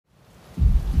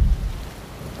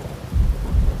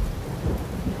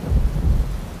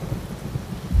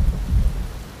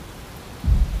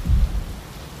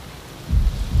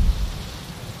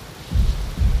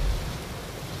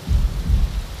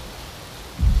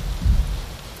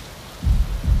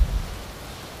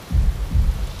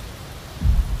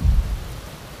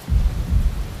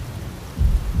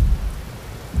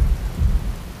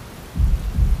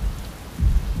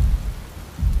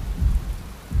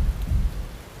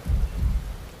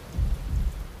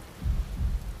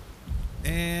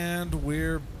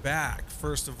back.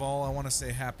 First of all, I want to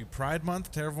say happy Pride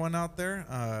Month to everyone out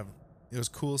there. It was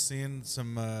cool seeing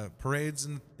some parades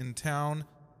in town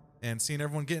and seeing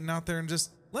everyone getting out there and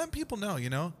just letting people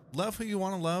know, love who you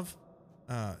want to love,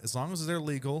 as long as they're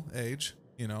legal age,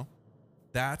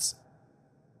 that's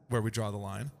where we draw the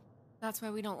line. That's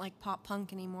why we don't like pop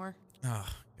punk anymore. Oh,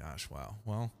 gosh, wow.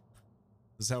 Well,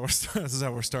 this is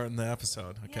how we're starting the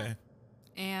episode, okay?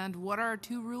 Yeah. And what are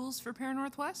 2 rules for Para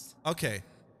Northwest? Okay.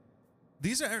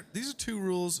 These are 2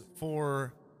 rules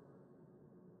for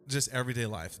just everyday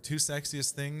life. The 2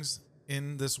 sexiest things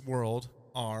in this world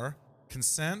are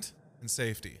consent and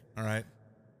safety, all right?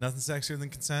 Nothing sexier than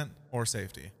consent or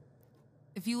safety.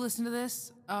 If you listen to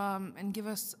this and give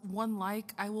us 1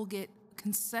 like, I will get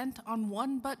consent on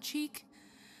 1 butt cheek,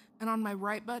 and on my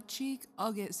right butt cheek,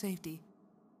 I'll get safety.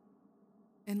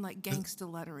 And like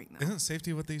gangsta lettering, though. Isn't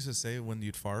safety what they used to say when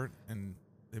you'd fart and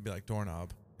they'd be like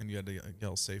doorknob and you had to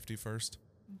yell safety first?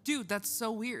 Dude, that's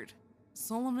so weird.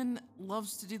 Solomon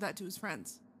loves to do that to his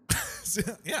friends.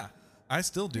 Yeah, I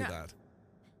still do that.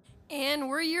 And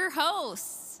we're your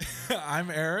hosts. I'm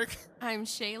Eric. I'm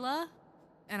Shayla.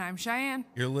 And I'm Cheyenne.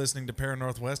 You're listening to Para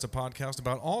Northwest, a podcast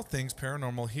about all things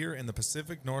paranormal here in the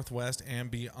Pacific Northwest and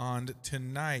beyond.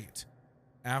 Tonight,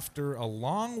 after a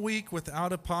long week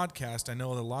without a podcast, I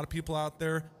know that a lot of people out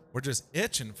there were just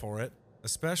itching for it,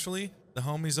 especially the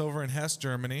homies over in Hesse,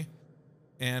 Germany,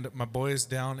 and my boys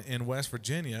down in West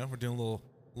Virginia. We're doing a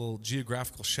little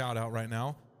geographical shout out right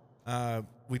now.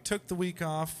 We took the week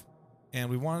off and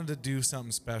we wanted to do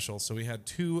something special. So we had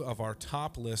 2 of our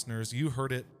top listeners. You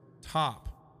heard it, top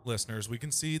listeners. We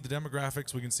can see the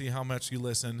demographics. We can see how much you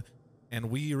listen. And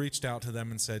we reached out to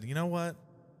them and said, you know what?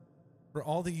 For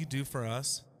all that you do for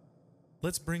us,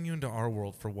 let's bring you into our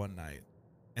world for one night.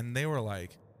 And they were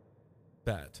like,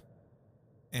 bet.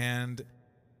 And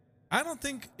I don't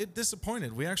think it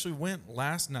disappointed. We actually went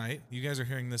last night. You guys are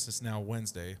hearing this. It's now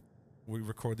Wednesday. We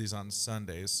record these on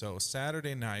Sundays. So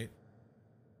Saturday night,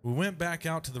 we went back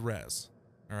out to the res.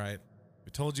 All right.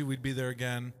 We told you we'd be there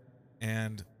again.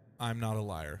 And I'm not a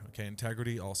liar. Okay.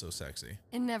 Integrity, also sexy.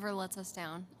 It never lets us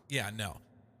down. Yeah, no.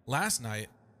 Last night,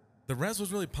 the res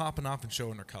was really popping off and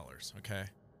showing her colors. Okay.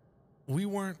 We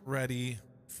weren't ready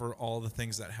for all the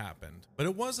things that happened, but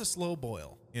it was a slow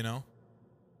boil,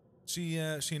 She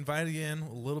invited you in,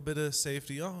 a little bit of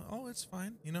safety. Oh, it's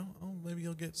fine. Oh, maybe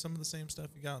you'll get some of the same stuff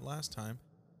you got last time.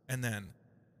 And then,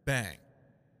 bang.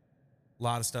 A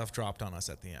lot of stuff dropped on us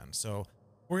at the end. So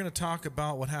we're going to talk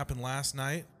about what happened last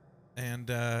night.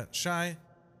 And Shy,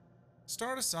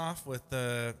 start us off with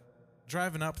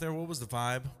driving up there. What was the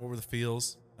vibe? What were the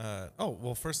feels?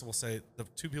 First of all, say the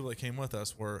 2 people that came with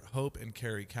us were Hope and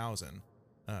Cary Cowsen,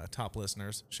 top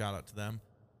listeners. Shout out to them.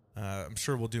 I'm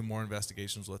sure we'll do more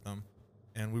investigations with them,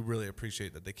 and we really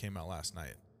appreciate that they came out last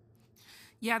night.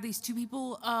 Yeah, these 2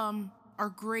 people are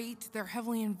great. They're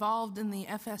heavily involved in the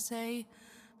FSA.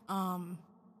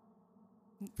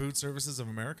 Food Services of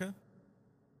America?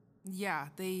 Yeah,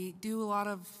 they do a lot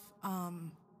of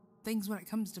things when it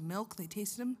comes to milk. They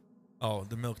taste them. Oh,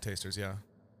 the milk tasters, yeah.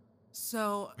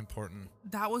 So important.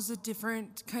 That was a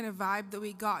different kind of vibe that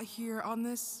we got here on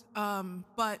this.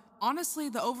 But honestly,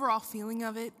 the overall feeling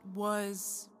of it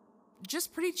was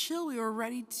just pretty chill. We were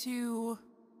ready to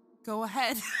go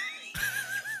ahead.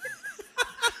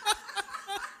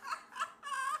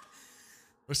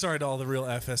 We're sorry to all the real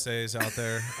FSAs out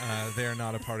there. They are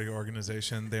not a party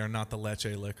organization. They are not the Leche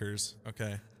Liquors,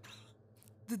 okay?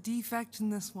 The defect in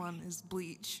this one is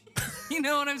bleach. You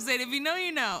know what I'm saying? If you know,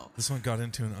 you know. This one got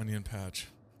into an onion patch.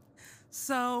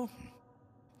 So,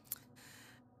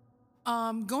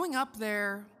 going up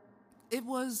there,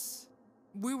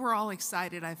 we were all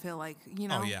excited, I feel like,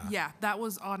 Oh, yeah. Yeah, that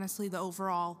was honestly the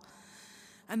overall.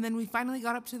 And then we finally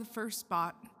got up to the first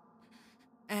spot,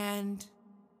 and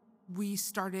we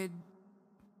started...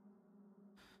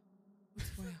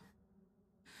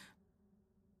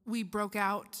 We broke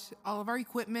out all of our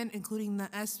equipment, including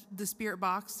the spirit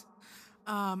box,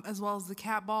 as well as the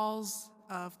cat balls.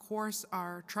 Of course,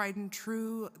 our tried and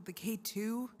true, the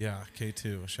K2. Yeah,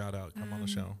 K2. Shout out. Come on the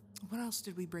show. What else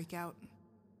did we break out?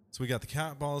 So we got the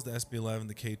cat balls, the SB11,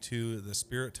 the K2, the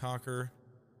spirit talker.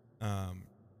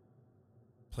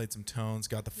 Played some tones.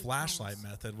 Got the flashlight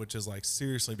method, which is like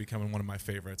seriously becoming one of my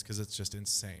favorites because it's just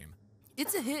insane.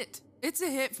 It's a hit. It's a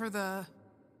hit for the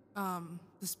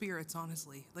spirits,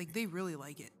 honestly. Like, they really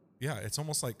like it. Yeah, it's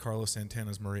almost like Carlos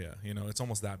Santana's Maria. It's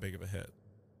almost that big of a hit.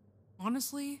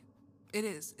 Honestly, it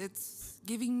is. It's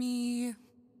giving me...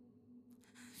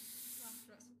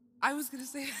 I was going to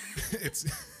say...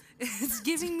 It's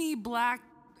giving me black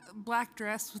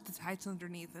dress with the tights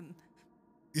underneath, and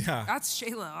Yeah. That's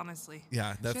Shayla, honestly.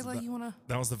 Yeah. Shayla,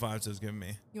 that was the vibes it was giving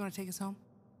me. you wanna take us home?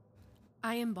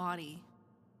 I embody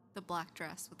the black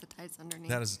dress with the tights underneath.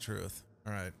 That is the truth.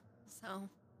 All right. So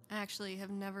I actually have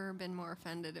never been more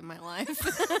offended in my life.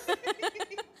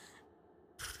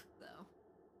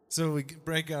 So we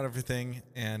break out everything,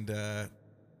 and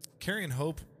Cary and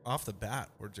Hope off the bat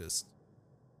were just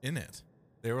in it.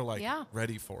 They were like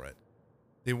ready for it.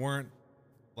 They weren't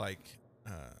like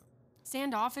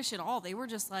standoffish at all. They were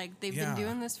just like, they've been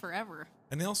doing this forever.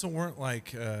 And they also weren't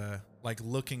like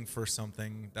looking for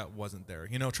something that wasn't there.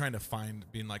 You know, trying to find,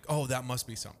 being like, oh, that must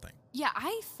be something. Yeah,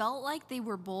 I felt like they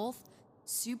were both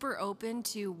super open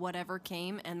to whatever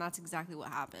came, and that's exactly what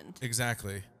happened.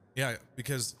 Exactly. Yeah,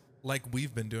 because like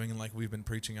we've been doing and like we've been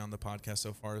preaching on the podcast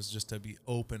so far is just to be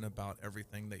open about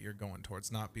everything that you're going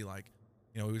towards, not be like,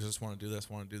 you know, we just want to do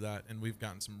this, want to do that. And we've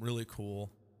gotten some really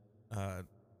cool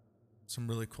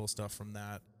stuff from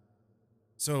that.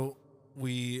 So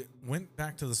we went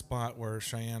back to the spot where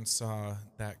Cheyenne saw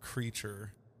that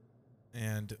creature,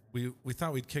 and we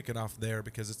thought we'd kick it off there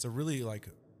because it's a really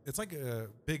it's like a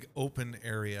big open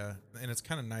area, and it's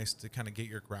kind of nice to kind of get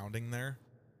your grounding there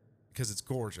because it's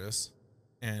gorgeous.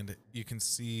 And you can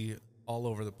see all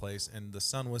over the place, and the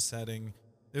sun was setting.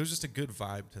 It was just a good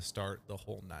vibe to start the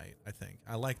whole night, I think.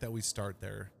 I like that we start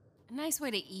there. A nice way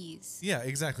to ease. Yeah,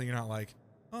 exactly. You're not like,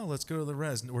 oh, let's go to the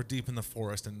res. We're deep in the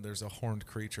forest, and there's a horned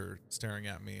creature staring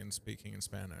at me and speaking in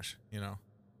Spanish, you know?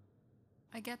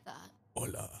 I get that.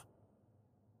 Hola.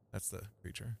 That's the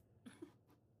creature.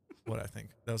 What I think.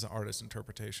 That was an artist's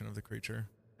interpretation of the creature.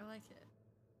 I like it.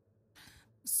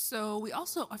 So we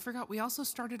also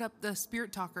started up the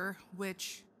Spirit Talker,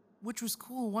 which was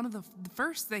cool. One of the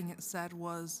first thing it said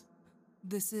was,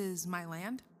 "This is my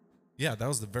land." Yeah, that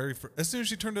was the very first. As soon as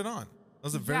she turned it on, that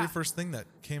was the very first thing that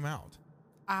came out.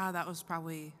 That was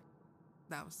pretty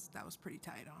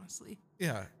tight, honestly.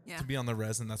 Yeah. To be on the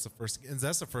res, and that's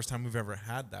the first time we've ever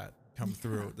had that come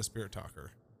through the Spirit Talker.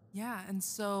 Yeah, and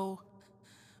so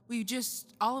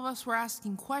all of us were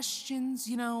asking questions,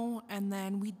 you know, and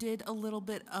then we did a little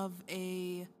bit of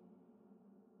the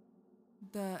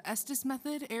Estes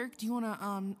method. Eric, do you want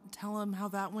to tell him how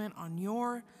that went on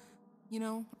your,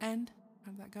 end?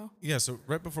 How did that go? Yeah, so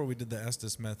right before we did the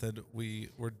Estes method, we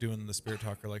were doing the Spirit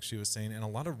Talker like she was saying, and a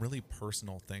lot of really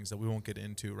personal things that we won't get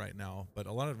into right now, but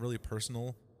a lot of really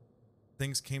personal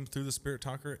things came through the Spirit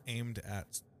Talker aimed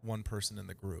at one person in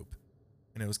the group.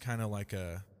 And it was kind of like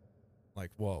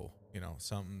whoa,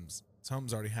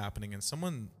 something's already happening, and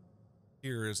someone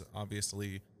here is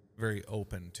obviously very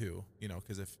open too,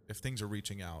 because if things are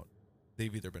reaching out,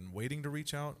 they've either been waiting to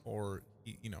reach out or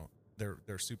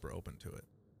they're super open to it.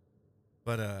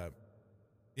 But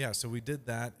so we did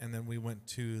that, and then we went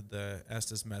to the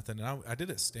Estes method, and I did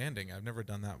it standing. I've never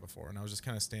done that before, and I was just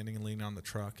kind of standing and leaning on the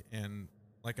truck, and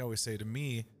like I always say, to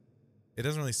me, it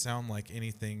doesn't really sound like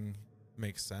anything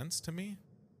makes sense to me,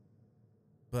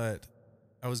 but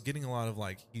I was getting a lot of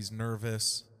he's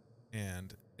nervous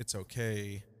and it's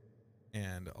okay,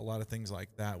 and a lot of things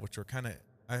like that, which are kind of,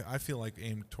 I feel like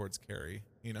aimed towards Cary,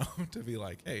 to be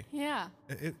like, hey, yeah,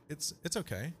 it's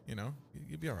okay,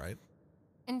 you'd be all right.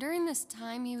 And during this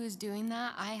time he was doing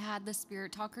that, I had the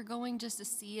Spirit Talker going just to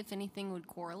see if anything would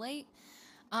correlate.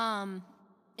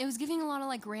 It was giving a lot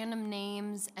of random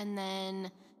names, and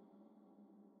then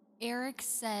Eric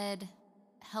said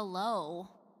hello,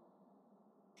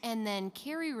 and then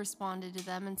Cary responded to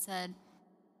them and said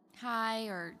hi,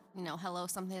 or hello,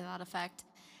 something to that effect.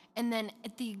 And then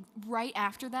right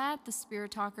after that, the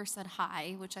Spirit Talker said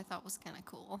hi, which I thought was kind of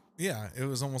cool. Yeah, it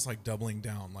was almost like doubling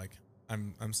down,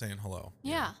 I'm saying hello.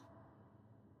 Yeah.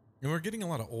 And we're getting a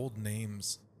lot of old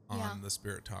names on the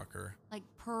Spirit Talker. Like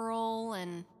Pearl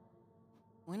and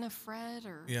Winifred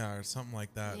or something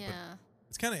like that. Yeah. But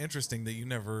it's kind of interesting that you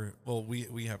never,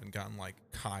 we haven't gotten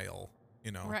Kyle,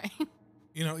 Right.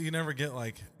 You never get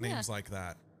names like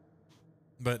that.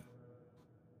 But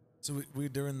so we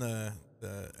during the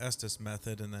Estes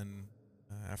method, and then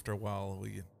after a while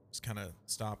we just kind of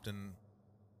stopped, and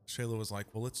Shayla was like,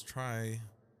 well, let's try,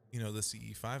 the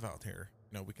CE5 out here.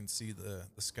 We can see the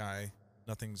sky.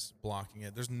 Nothing's blocking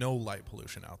it. There's no light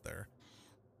pollution out there.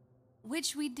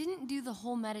 Which we didn't do the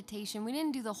whole meditation. We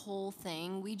didn't do the whole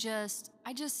thing.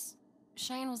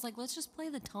 Cheyenne was like, let's just play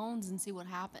the tones and see what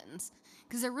happens.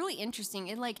 Because they're really interesting.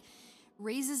 It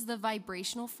raises the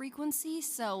vibrational frequency.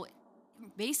 So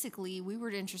basically we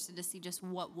were interested to see just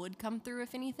what would come through,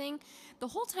 if anything. The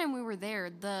whole time we were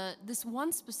there, this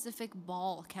one specific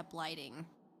ball kept lighting.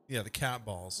 Yeah, the cat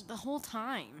balls. The whole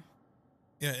time.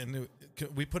 Yeah, and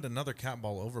we put another cat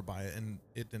ball over by it, and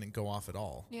it didn't go off at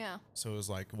all. Yeah. So it was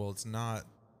well, it's not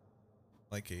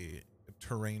like a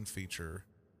terrain feature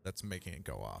that's making it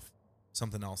go off.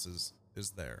 Something else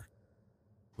is there.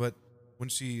 But when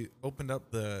she opened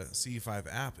up the CE5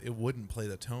 app, it wouldn't play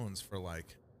the tones for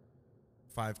like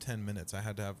 5-10 minutes.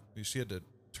 She had to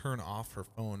turn off her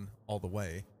phone all the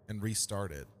way and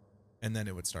restart it, and then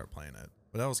it would start playing it.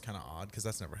 But that was kind of odd because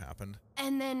that's never happened.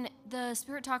 And then the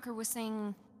spirit talker was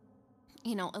saying,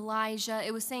 Elijah.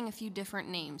 It was saying a few different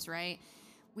names, right?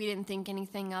 We didn't think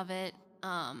anything of it.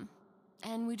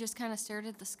 And we just kind of stared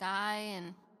at the sky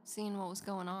and seeing what was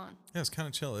going on. Yeah, it's kind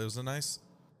of chill. It was a nice...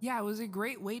 Yeah, it was a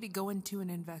great way to go into an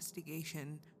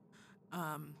investigation.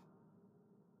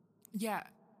 Yeah,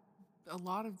 a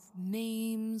lot of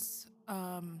names.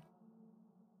 The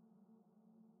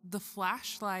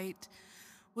flashlight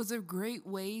was a great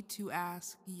way to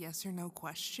ask yes or no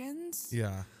questions.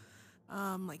 Yeah.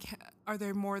 Like, are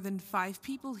there more than 5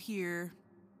 people here?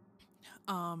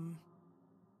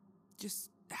 Just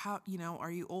how,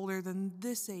 are you older than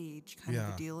this age kind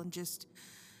of a deal, and just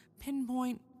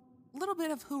pinpoint a little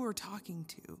bit of who we're talking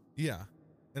to. Yeah.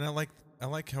 And I like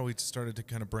how we started to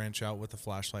kind of branch out with the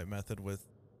flashlight method with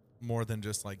more than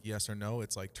just like yes or no.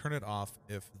 It's like turn it off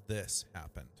if this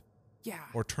happened. Yeah.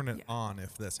 Or turn it on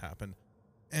if this happened.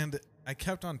 And I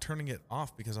kept on turning it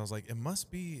off because I was like,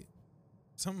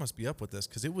 something must be up with this,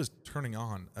 because it was turning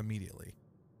on immediately.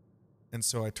 And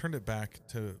so I turned it back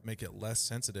to make it less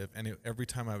sensitive, and every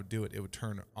time I would do it, it would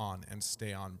turn on and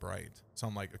stay on bright. So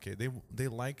I'm like, okay, they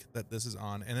like that this is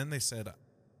on. And then they said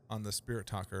on the Spirit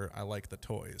Talker, I like the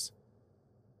toys.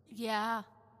 Yeah.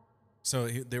 So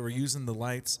they were using the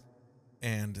lights,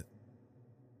 and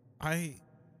I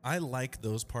like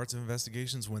those parts of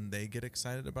investigations when they get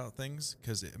excited about things,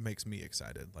 because it makes me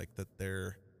excited, like that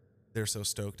they're so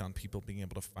stoked on people being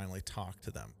able to finally talk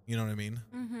to them. You know what I mean?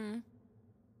 Mm-hmm.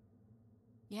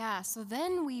 Yeah, so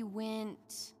then we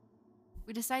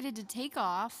decided to take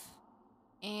off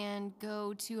and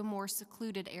go to a more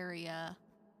secluded area.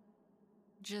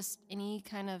 Just any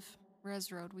kind of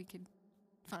res road we could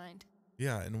find.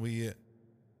 Yeah, and we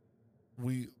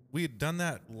had done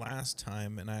that last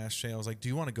time, and I asked Shay, I was like, do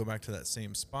you want to go back to that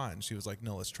same spot? And she was like,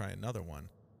 no, let's try another one.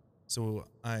 So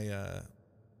I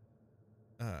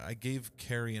gave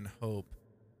Cary and Hope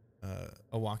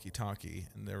a walkie-talkie,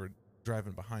 and they were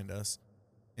driving behind us.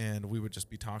 And we would just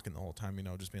be talking the whole time,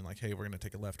 just being like, hey, we're going to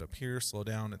take a left up here, slow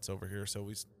down, it's over here. So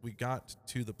we got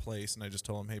to the place, and I just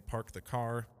told him, hey, park the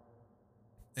car,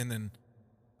 and then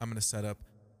I'm going to set up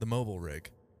the mobile rig,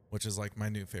 which is like my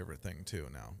new favorite thing too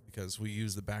now, because we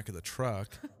use the back of the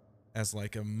truck as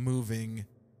like a moving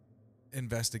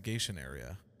investigation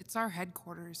area. It's our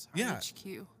headquarters, our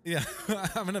HQ. Yeah,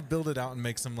 I'm going to build it out and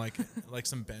make some like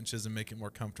some benches and make it more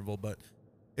comfortable. But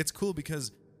it's cool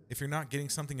because if you're not getting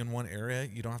something in one area,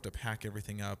 you don't have to pack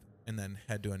everything up and then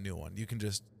head to a new one. You can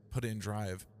just put it in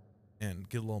drive and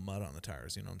get a little mud on the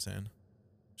tires. You know what I'm saying?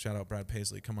 Shout out Brad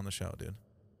Paisley. Come on the show, dude.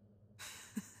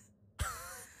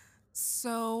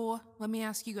 So let me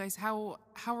ask you guys, how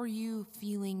are you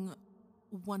feeling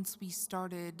once we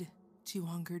started to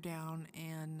hunker down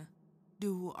and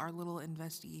do our little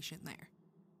investigation there?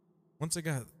 Once I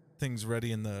got things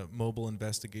ready in the mobile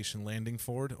investigation landing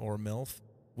Ford, or MILF,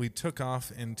 we took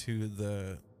off into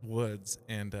the woods,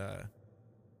 and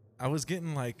I was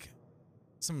getting like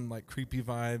some like creepy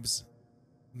vibes.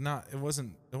 It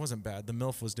wasn't bad. The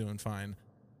MILF was doing fine,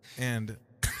 and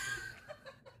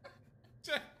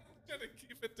trying to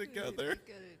keep it together.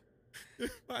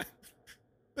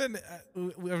 Then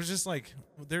I was just like,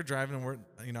 they're driving,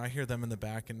 and I hear them in the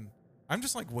back, and I'm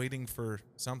just like waiting for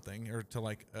something, or to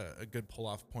like a good pull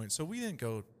off point. So we didn't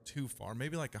go too far,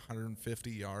 maybe like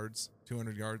 150 yards,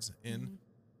 200 yards in. Mm-hmm.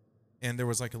 And there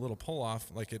was like a little pull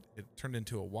off, like it turned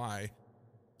into a Y.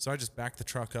 So I just backed the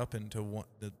truck up into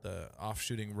the off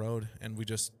shooting road, and we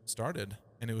just started.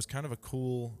 And it was kind of a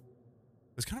cool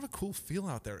feel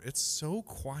out there. It's so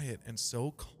quiet and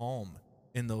so calm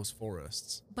in those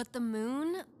forests. But the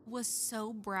moon was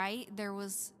so bright. There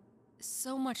was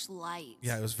so much light.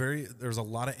 Yeah, there was a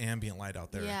lot of ambient light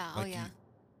out there. Yeah, like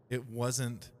it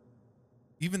wasn't,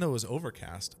 even though it was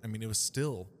overcast, it was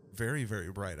still very,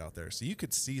 very bright out there. So you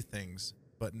could see things,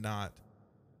 but not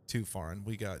too far. And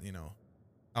we got,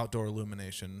 outdoor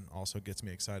illumination also gets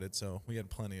me excited. So we had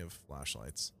plenty of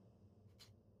flashlights.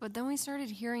 But then we started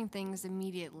hearing things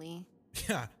immediately.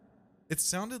 Yeah. It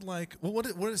sounded like, well, what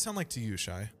did it sound like to you,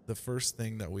 Shai? The first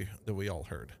thing that we all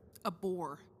heard. A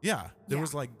boar. Yeah, there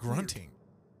was like grunting. Weird.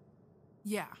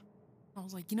 Yeah. I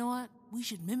was like, you know what? We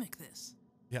should mimic this.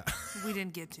 Yeah. We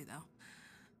didn't get to, though.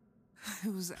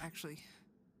 It was actually,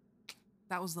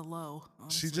 that was the low.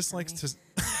 She just likes to,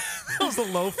 that was the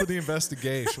low for the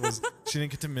investigation, was she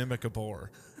didn't get to mimic a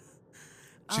boar.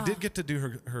 She did get to do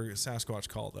her Sasquatch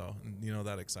call, though, and you know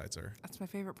that excites her. That's my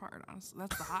favorite part, honestly.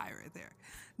 That's the high right there.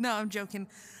 No, I'm joking.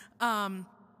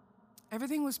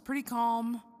 Everything was pretty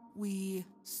calm. We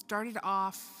started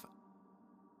off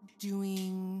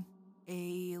doing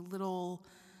a little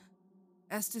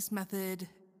Estes method.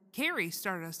 Cary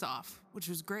started us off, which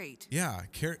was great. Yeah,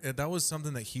 that was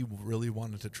something that he really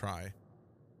wanted to try.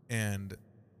 And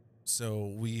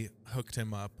so we hooked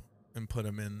him up and put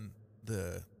him in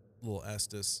the little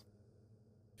Estes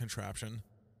contraption.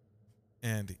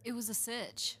 And It was a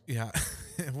sitch. yeah,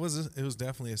 it was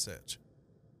definitely a sitch.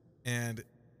 And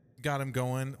got him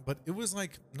going, but it was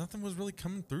like nothing was really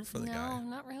coming through for the guy. No,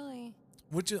 not really.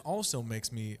 Which also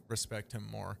makes me respect him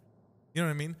more. You know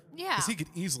what I mean? Yeah. Because he could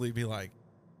easily be like,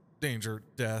 danger,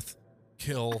 death,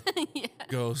 kill, Yeah.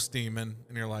 ghost, demon.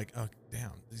 And you're like, oh,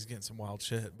 damn, he's getting some wild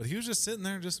shit. But he was just sitting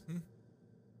there just...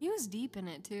 He was deep in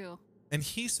it, too. And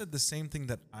he said the same thing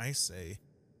that I say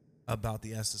about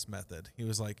the Estes method. He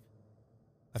was like,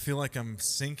 I feel like I'm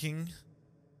sinking,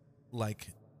 like,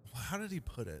 how did he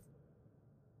put it?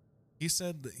 He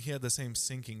said that he had the same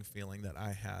sinking feeling that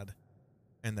I had,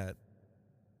 and that...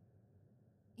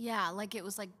 Yeah, like it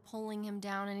was like pulling him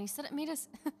down, and he said it made his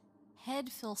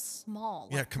head feel small.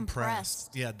 Yeah, like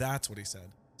compressed. Yeah, that's what he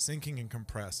said. Sinking and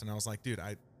compressed. And I was like, dude,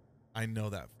 I know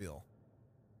that feel.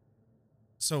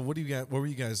 So what were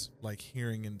you guys like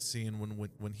hearing and seeing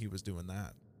when he was doing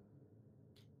that?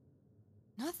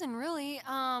 Nothing really.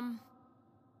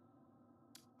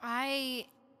 I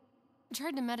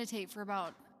tried to meditate for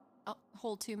about a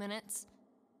whole 2 minutes.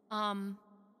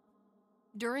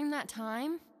 During that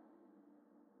time,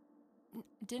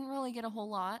 didn't really get a whole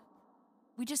lot.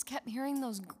 We just kept hearing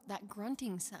that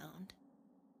grunting sound,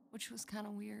 which was kind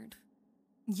of weird.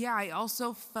 Yeah, I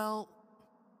also felt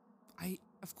I,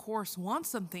 of course, want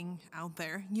something out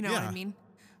there. You know what I mean?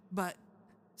 But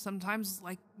sometimes,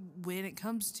 like, when it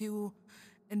comes to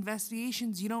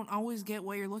investigations, you don't always get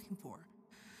what you're looking for.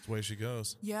 That's the way she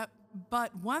goes. Yep.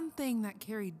 But one thing that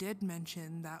Cary did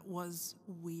mention that was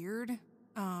weird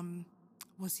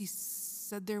was he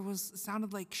said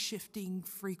sounded like shifting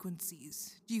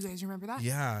frequencies. Do you guys remember that?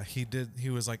 Yeah, he did. He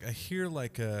was like, I hear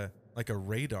like a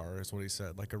radar is what he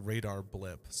said, like a radar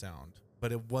blip sound.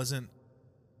 But it wasn't,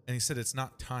 and he said it's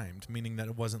not timed, meaning that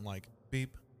it wasn't like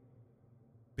beep,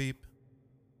 beep.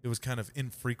 It was kind of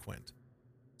infrequent.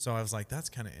 So I was like, that's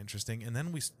kind of interesting. And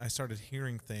then I started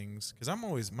hearing things, because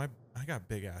I got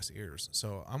big ass ears,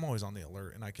 so I'm always on the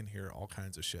alert, and I can hear all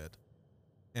kinds of shit.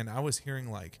 And I was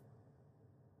hearing like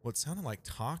what sounded like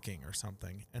talking or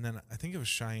something. And then I think it was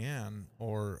Cheyenne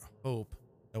or Hope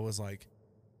that was like,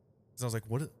 so I was like,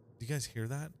 what, do you guys hear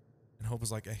that? And Hope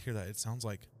was like, I hear that. It sounds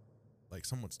like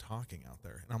someone's talking out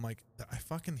there. And I'm like, I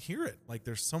fucking hear it. Like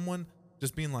there's someone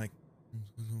just being like,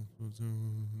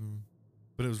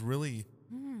 but it was really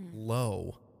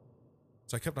low.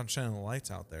 So I kept on shining the lights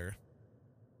out there.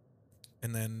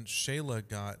 And then Shayla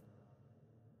got,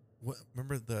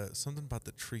 remember something about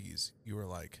the trees? You were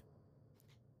like,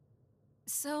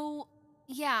 So,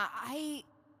 yeah, I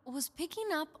was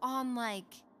picking up on,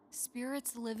 like,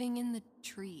 spirits living in the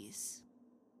trees.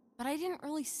 But I didn't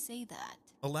really say that.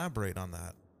 elaborate on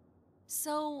that.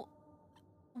 So,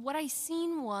 what I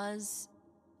seen was,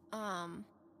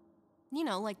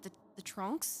 like the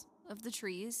trunks of the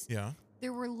trees. Yeah.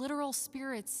 There were literal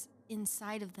spirits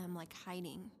inside of them, like,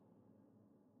 hiding.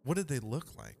 What did they look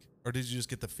like? Or did you just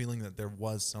get the feeling that there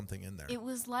was something in there? It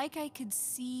was like I could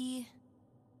see...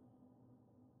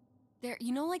 There,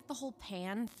 like the whole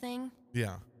pan thing?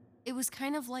 Yeah. It was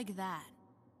kind of like that.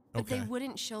 But Okay. they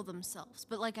wouldn't show themselves.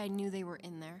 But like I knew they were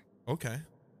in there. Okay.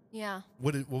 Yeah.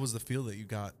 What was the feel that you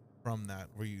got from that?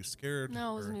 Were you scared?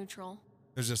 No, it was or neutral.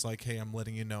 It was just like, hey, I'm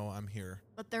letting you know I'm here.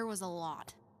 But there was a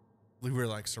lot. We were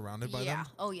like surrounded by them? Yeah.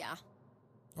 Oh, yeah.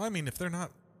 Well, I mean, if they're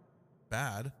not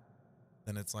bad,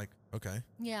 then it's like, okay.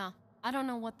 Yeah. I don't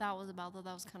know what that was about, though.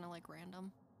 That was kind of like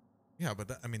random. Yeah, but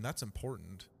that's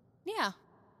important. Yeah.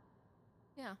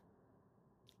 Yeah.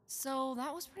 So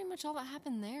that was pretty much all that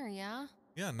happened there, yeah?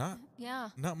 Yeah, Yeah.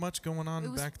 not much going It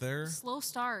on was back there. Slow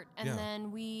start. And Yeah.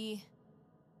 then we...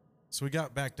 So we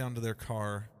got back down to their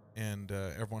car, and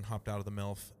everyone hopped out of the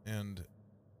MILF, and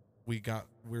we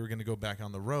were going to go back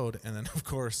on the road. And then, of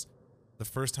course, the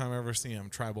first time I ever see him,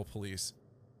 tribal police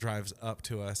drives up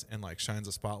to us and like shines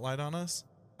a spotlight on us.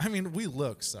 I mean, we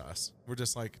look sus. We're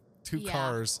just like two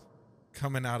cars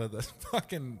coming out of the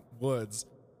fucking woods.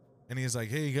 And he's like,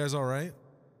 hey, you guys all right?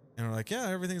 And we're like, yeah,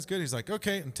 everything's good. He's like,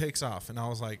 okay, and takes off. And I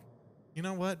was like, you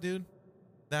know what, dude?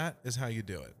 That is how you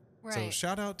do it. Right. So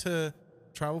shout out to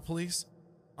tribal police.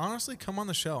 Honestly, come on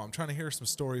the show. I'm trying to hear some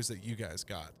stories that you guys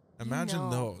got. Imagine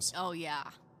those. Oh, yeah.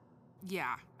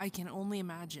 Yeah, I can only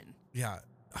imagine. Yeah.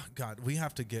 God, we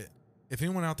have to get, if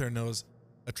anyone out there knows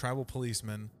a tribal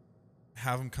policeman,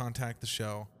 have him contact the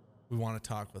show. We want to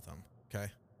talk with him.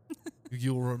 Okay.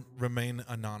 You'll remain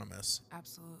anonymous.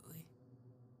 Absolutely.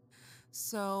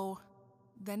 So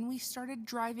then we started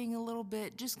driving a little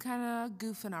bit, just kind of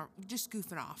goofing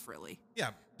off, really.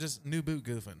 Yeah. Just new boot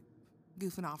goofing.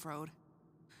 Goofing off road.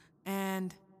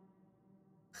 And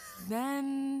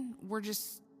then we're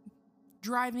just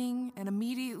driving, and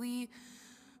immediately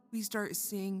we start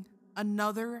seeing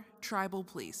another tribal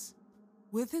police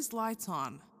with his lights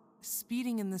on,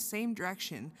 speeding in the same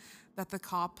direction that the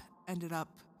cop ended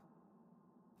up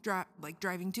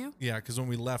driving to. Yeah, because when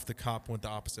we left, the cop went the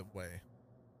opposite way.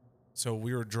 So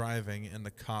we were driving, and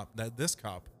this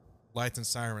cop, lights and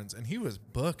sirens, and he was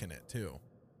booking it too,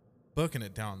 booking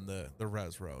it down the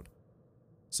res road.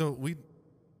 So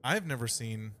I've never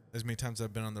seen, as many times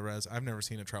I've been on the res, I've never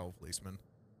seen a tribal policeman.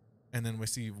 And then we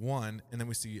see one, and then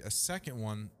we see a second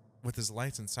one with his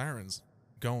lights and sirens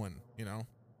going,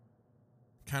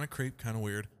 kind of creep, kind of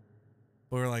weird.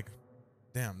 But we're like,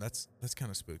 damn, that's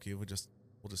kind of spooky. We'll just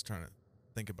try to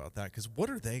think about that. Because what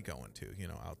are they going to,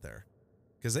 out there?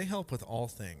 Because they help with all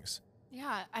things.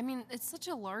 Yeah, I mean, it's such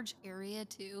a large area,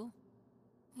 too.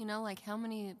 Like, how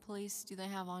many police do they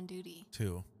have on duty?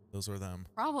 2. Those were them.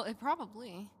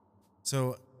 Probably.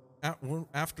 So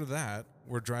after that,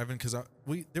 we're driving because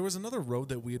there was another road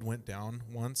that we had went down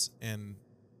once, and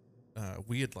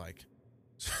we had I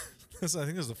think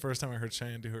this was the first time I heard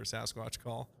Cheyenne do her Sasquatch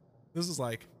call. This was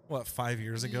 5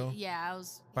 years ago? Yeah, it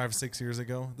was 5 or 6 years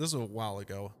ago. This was a while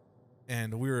ago,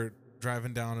 and we were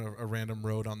driving down a random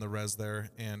road on the res there,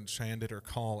 and Cheyenne did her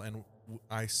call, and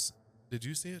did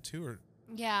you see it too, or?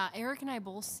 Yeah, Eric and I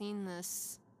both seen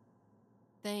this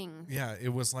thing. Yeah, it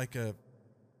was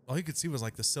all you could see was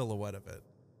the silhouette of it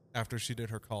after she did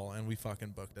her call, and we fucking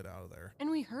booked it out of there. And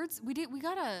we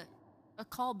got a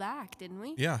call back, didn't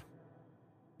we? Yeah.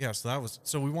 Yeah,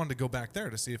 so we wanted to go back there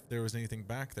to see if there was anything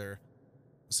back there.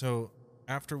 So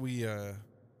after we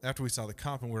saw the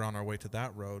cop and we were on our way to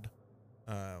that road,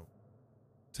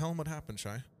 tell them what happened,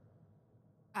 Shy.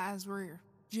 As we're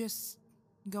just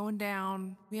going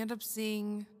down, we end up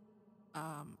seeing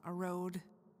a road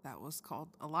that was called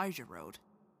Elijah Road.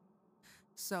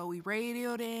 So we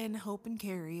radioed in Hope and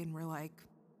Cary, and we're like,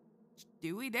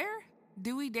 do we dare?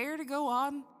 Do we dare to go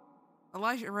on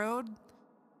Elijah Road,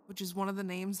 which is one of the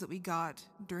names that we got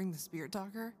during the Spirit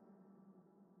Talker?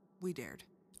 We dared.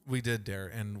 We did dare,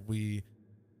 and we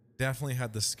definitely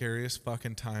had the scariest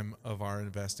fucking time of our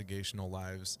investigational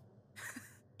lives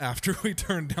after we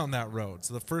turned down that road.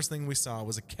 So the first thing we saw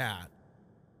was a cat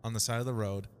on the side of the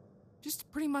road.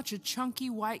 Just pretty much a chunky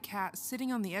white cat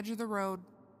sitting on the edge of the road.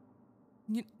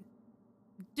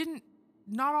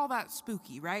 Not all that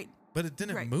spooky, right? But it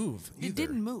didn't move either. It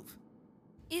didn't move.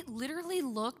 It literally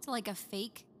looked like a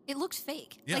fake. It looked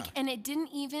fake. Yeah. And it didn't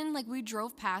even, we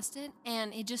drove past it,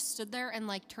 and it just stood there and,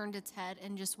 turned its head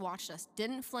and just watched us.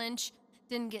 Didn't flinch,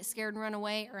 didn't get scared and run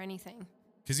away or anything.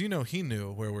 Because he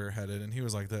knew where we were headed, and he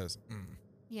was like this.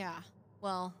 Yeah.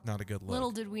 Well. Not a good look.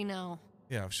 Little did we know.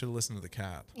 Yeah, should have listened to the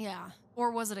cat. Yeah.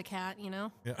 Or was it a cat, Yeah.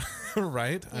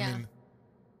 Right? Yeah. I mean,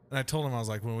 and I told him, I was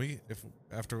like,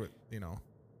 after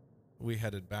we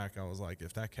headed back, I was like,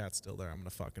 if that cat's still there, I'm going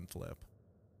to fucking flip.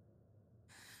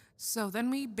 So then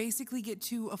we basically get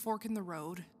to a fork in the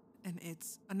road, and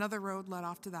it's another road led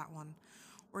off to that one,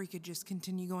 or you could just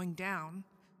continue going down.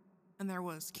 And there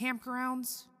was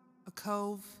campgrounds, a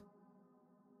cove,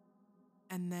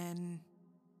 and then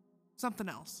something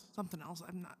else.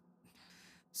 I'm not.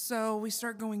 So we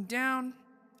start going down,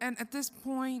 and at this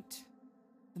point,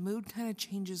 the mood kind of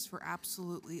changes for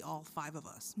absolutely all 5 of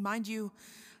us. Mind you,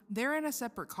 they're in a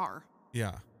separate car.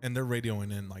 Yeah, and they're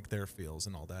radioing in their feels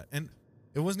and all that. And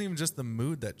it wasn't even just the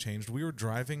mood that changed. We were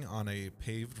driving on a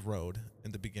paved road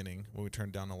in the beginning when we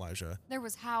turned down Elijah. There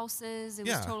was houses. It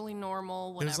was totally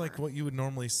normal, whatever. It was like what you would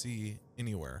normally see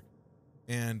anywhere.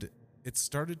 And it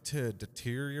started to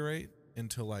deteriorate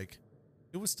into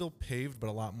it was still paved, but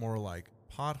a lot more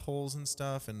potholes and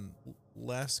stuff and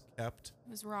less kept.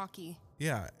 It was rocky.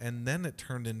 Yeah, and then it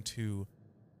turned into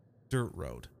dirt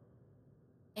road.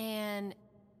 And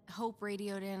Hope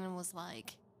radioed in and was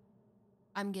like,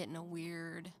 I'm getting a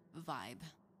weird vibe.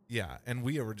 Yeah, and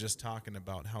we were just talking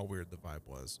about how weird the vibe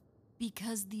was.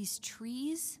 Because these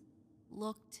trees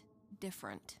looked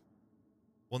different.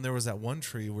 Well, and there was that one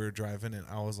tree we were driving, and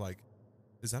I was like,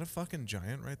 is that a fucking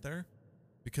giant right there?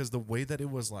 Because the way that it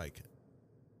was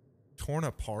torn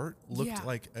apart looked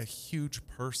like a huge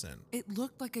person. It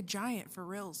looked like a giant for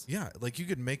reals. Yeah, you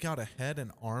could make out a head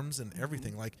and arms and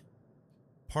everything.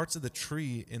 parts of the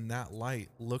tree in that light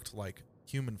looked like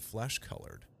human flesh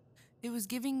colored. It was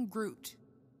giving Groot.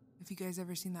 If you guys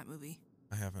ever seen that movie,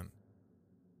 I haven't.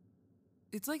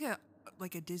 it's like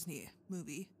a Disney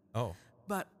movie. Oh,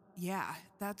 But yeah,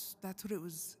 that's what it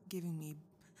was giving me.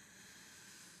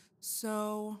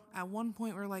 So at one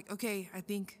point we're like, okay, I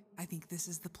think this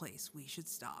is the place. We should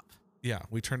stop. yeah.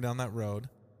 We turned down that road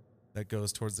that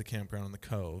goes towards the campground in the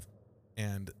cove,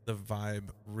 and the vibe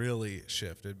really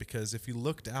shifted because if you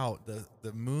looked out,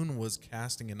 the moon was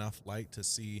casting enough light to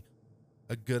see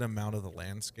a good amount of the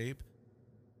landscape,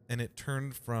 and it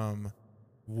turned from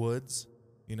woods,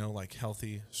 like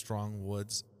healthy, strong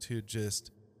woods, to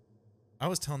just, I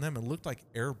was telling them it looked like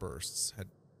airbursts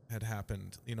had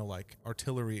happened, like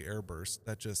artillery airbursts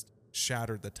that just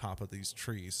shattered the top of these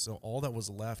trees. So all that was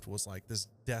left was like this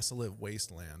desolate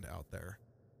wasteland out there.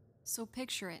 So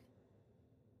picture it.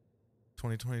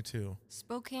 2022.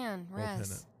 Spokane Well, pin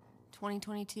Res. it.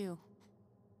 2022.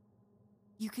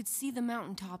 You could see the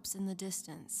mountaintops in the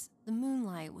distance. The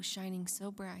moonlight was shining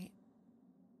so bright.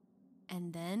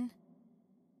 And then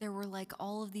there were like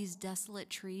all of these desolate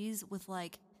trees with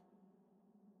like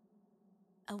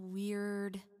a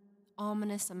weird,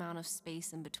 ominous amount of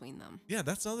space in between them. Yeah,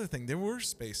 that's the other thing. They were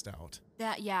spaced out.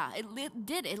 It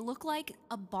did. It looked like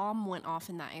a bomb went off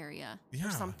in that area Yeah.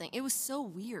 or something. It was so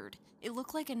weird. It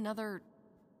looked like another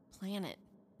planet.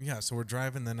 Yeah, so we're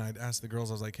driving, then I'd ask the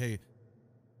girls, I was like, hey,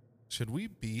 should we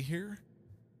be here?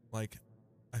 Like,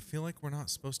 I feel like we're not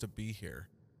supposed to be here.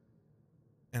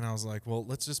 And I was like, well,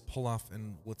 let's just pull off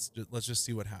and let's just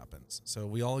see what happens. So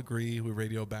we all agree. We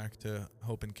radio back to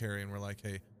Hope and Cary, and we're like,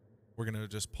 hey, we're going to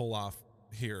just pull off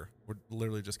here. We're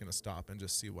literally just going to stop and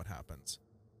just see what happens.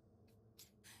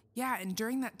 Yeah, and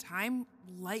during that time,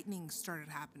 lightning started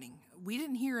happening. We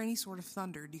didn't hear any sort of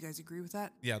thunder. Do you guys agree with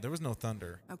that? Yeah, there was no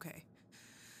thunder. Okay.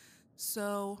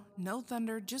 So, no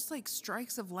thunder, just like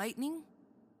strikes of lightning.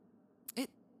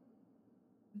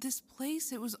 This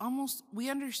place, it was almost, we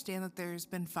understand that there's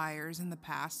been fires in the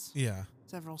past Yeah.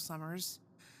 several summers.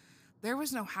 There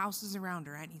was no houses around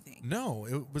or anything. No,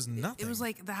 it was nothing. It was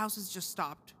like the houses just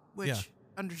stopped, which, Yeah.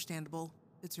 understandable.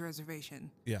 It's a reservation.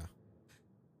 Yeah.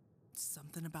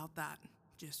 Something about that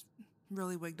just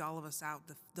really wigged all of us out.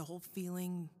 The whole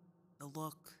feeling, the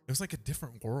look, It was like a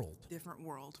different world. different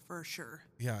world for sure.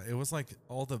 Yeah, it was like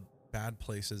all the bad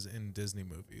places in Disney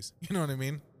movies. You know what I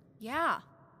mean? Yeah.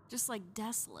 Just like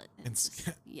desolate. And just-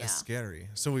 it's scary.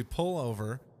 So we pull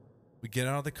over, we get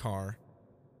out of the car,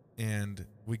 and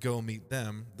we go meet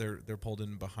them. They're pulled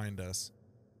in behind us.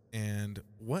 And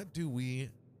what do we...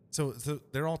 So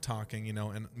they're all talking,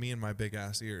 and me and my big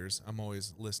ass ears, I'm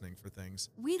always listening for things.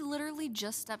 We literally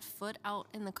just stepped foot out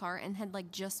in the car and had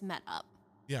like just met up.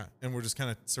 Yeah, and we're just kind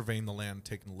of surveying the land,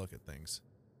 taking a look at things.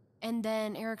 And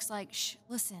then Eric's like, shh,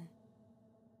 listen.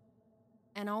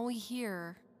 And all we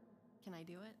hear, can I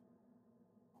do it?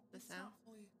 The sound?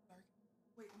 fully dark.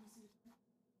 Wait, let me see.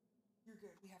 You're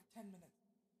good. We have 10 minutes.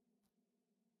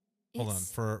 Hold on.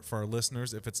 It's- For our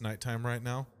listeners, if it's nighttime right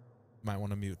now, might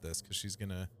want to mute this because she's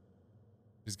gonna,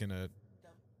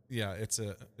 yeah, it's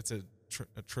a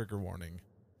trigger warning.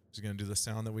 She's gonna do the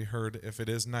sound that we heard. If it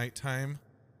is nighttime,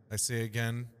 I say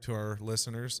again to our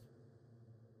listeners,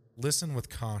 listen with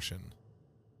caution.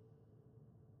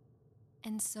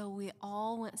 And so we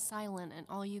all went silent, and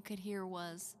all you could hear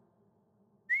was.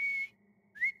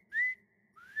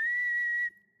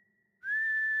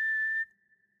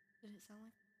 Did it sound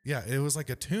like? Yeah, it was like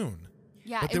a tune.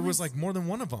 Yeah, But it there was like more than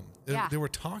one of them. Yeah. They were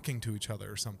talking to each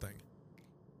other or something.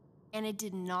 And it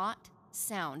did not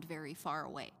sound very far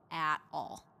away at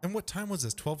all. And what time was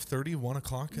this? 12:30, 1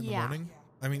 o'clock in the Yeah. morning?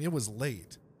 I mean, it was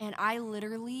late. And I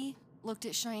literally looked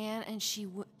at Cheyenne, and she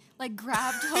like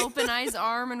grabbed Hope and I's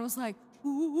arm and was like,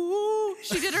 ooh,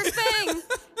 she did her thing.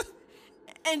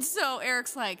 And so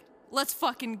Eric's like, let's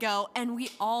fucking go. And we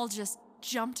all just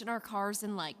jumped in our cars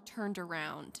and like turned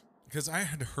around. Because I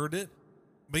had heard it.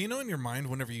 But in your mind,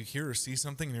 whenever you hear or see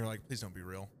something and you're like, please don't be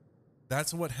real.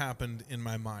 That's what happened in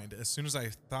my mind. As soon as I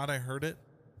thought I heard it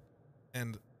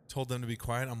and told them to be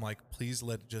quiet, I'm like, please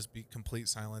let it just be complete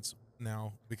silence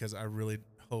now, because I really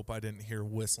hope I didn't hear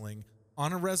whistling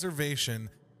on a reservation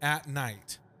at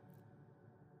night.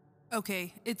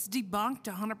 Okay, it's debunked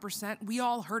 100%. We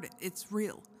all heard it. It's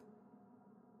real.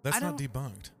 That's I not don't-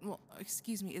 debunked. Well,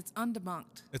 excuse me. It's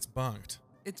undebunked. It's bunked.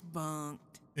 It's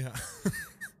bunked. Yeah.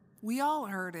 We all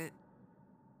heard it.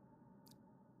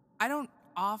 I don't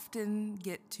often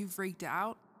get too freaked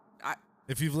out.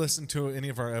 If you've listened to any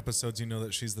of our episodes, you know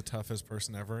that she's the toughest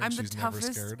person ever, and I'm the she's never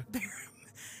toughest scared.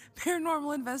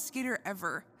 paranormal investigator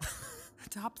ever.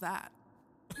 Top that.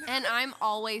 And I'm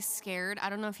always scared. I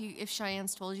don't know if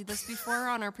Cheyenne's told you this before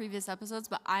on our previous episodes,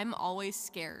 but I'm always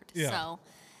scared. Yeah. So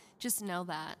just know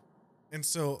that. And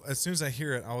so as soon as I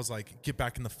hear it, I was like, get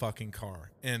back in the fucking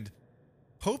car. And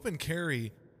Hope and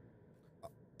Cary,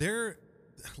 they're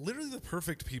literally the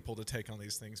perfect people to take on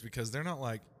these things because they're not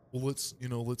like, well,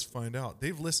 let's find out.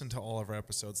 They've listened to all of our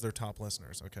episodes. They're top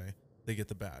listeners, okay? They get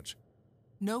the badge.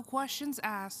 No questions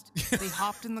asked. They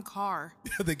hopped in the car.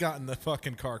 They got in the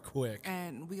fucking car quick.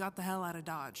 And we got the hell out of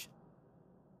Dodge.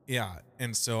 Yeah.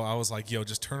 And so I was like, yo,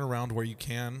 just turn around where you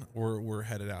can. We're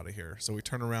headed out of here. So we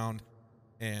turn around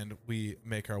and we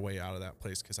make our way out of that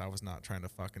place because I was not trying to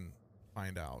fucking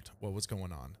find out what was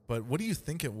going on. But what do you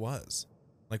think it was?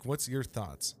 Like, what's your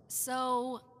thoughts?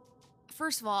 So,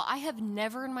 first of all, I have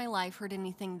never in my life heard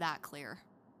anything that clear.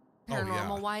 Oh, yeah.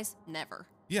 Paranormal-wise, never.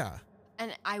 Yeah.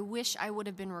 And I wish I would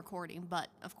have been recording, but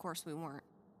of course we weren't.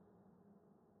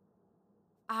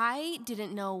 I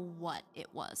didn't know what it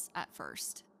was at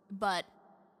first, but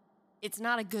it's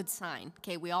not a good sign.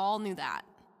 Okay, we all knew that.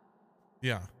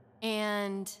 Yeah.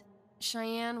 And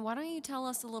Cheyenne, why don't you tell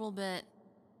us a little bit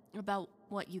about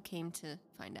what you came to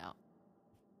find out?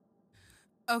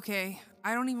 Okay,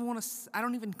 I don't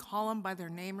even call them by their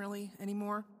name really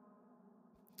anymore.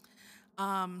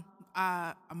 I'm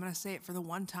going to say it for the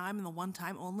one time and the one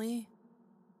time only.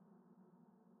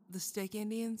 The Stick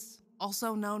Indians,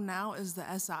 also known now as the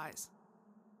SIs.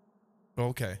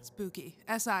 Okay. Spooky.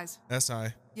 SIs.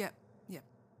 SI. Yep.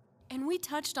 And we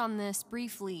touched on this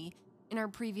briefly in our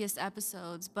previous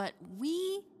episodes, but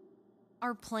we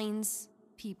are Plains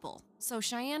people. So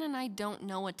Cheyenne and I don't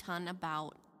know a ton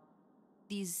about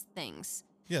these things.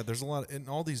 Yeah, there's a lot in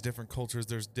all these different cultures.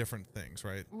 There's different things,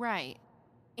 right? Right.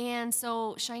 And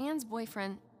so Cheyenne's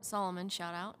boyfriend, Solomon,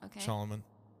 shout out, okay? Solomon.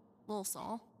 Little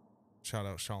Saul. Shout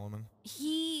out Solomon.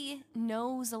 He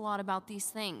knows a lot about these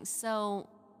things. So,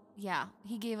 yeah,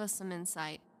 he gave us some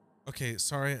insight. Okay,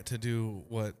 sorry to do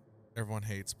what everyone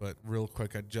hates, but real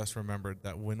quick, I just remembered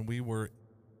that when we were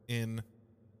in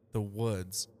the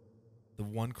woods, the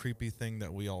one creepy thing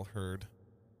that we all heard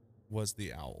was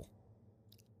the owl.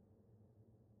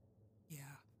 Yeah.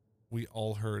 We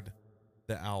all heard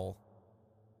the owl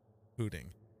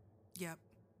hooting. Yep.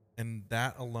 And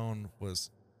that alone was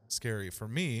scary for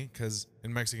me because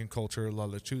in Mexican culture, La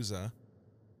Lechuza,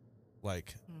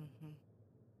 like,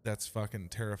 that's fucking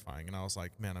terrifying. And I was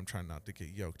like, man, I'm trying not to get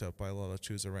yoked up by La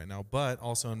Lechuza right now. But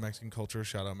also in Mexican culture,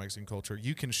 shout out Mexican culture,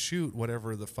 you can shoot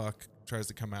whatever the fuck tries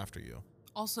to come after you.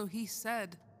 Also, he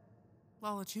said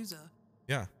La Lechuza.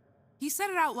 Yeah. He said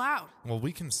it out loud. Well,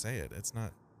 we can say it. It's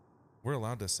not, we're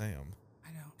allowed to say them.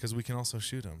 I know. Because we can also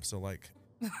shoot them. So, like,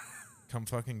 come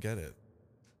fucking get it.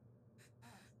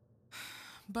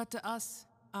 But to us,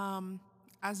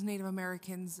 as Native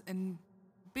Americans, and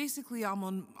basically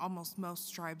almost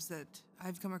most tribes that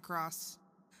I've come across,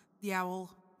 the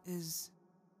owl is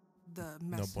the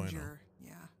messenger,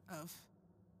 of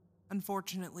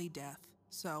unfortunately death.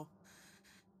 So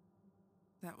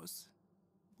that was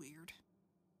weird.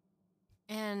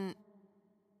 And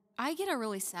I get a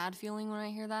really sad feeling when I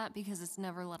hear that because it's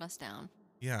never let us down.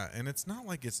 Yeah, and it's not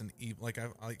like it's an evil, like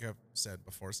I've said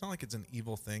before, it's not like it's an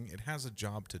evil thing. It has a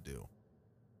job to do.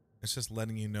 It's just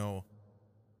letting you know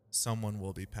someone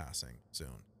will be passing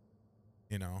soon,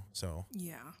 you know? So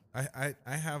Yeah. I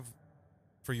have,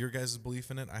 for your guys' belief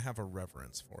in it, I have a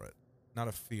reverence for it. Not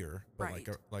a fear, but Right.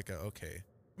 like a okay.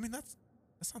 I mean, that's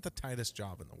not the tightest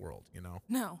job in the world, you know?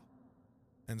 No.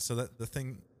 And so that the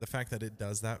fact that it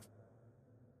does that,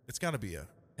 it's got to be a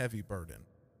heavy burden.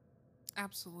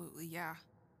 Absolutely, yeah.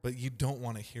 But you don't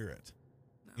want to hear it.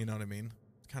 No. You know what I mean?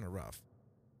 It's kind of rough.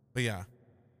 But yeah.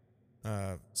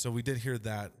 So we did hear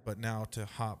that, but now to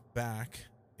hop back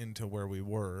into where we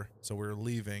were. So we were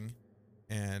leaving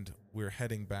and we were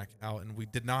heading back out, and we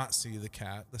did not see the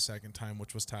cat the second time,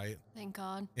 which was tight. Thank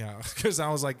God. Yeah, because I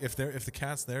was like, if the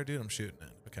cat's there, dude, I'm shooting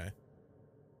it. Okay.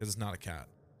 Because it's not a cat.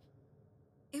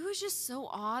 It was just so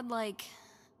odd, like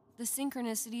the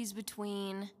synchronicities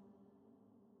between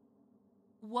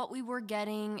what we were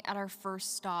getting at our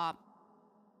first stop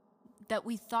that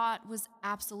we thought was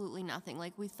absolutely nothing.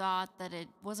 Like, we thought that it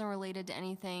wasn't related to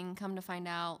anything. Come to find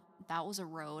out, that was a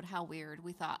road. How weird.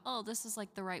 We thought, oh, this is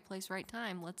like the right place, right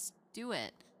time. Let's do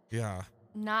it. Yeah.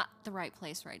 Not the right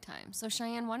place, right time. So,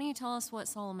 Cheyenne, why don't you tell us what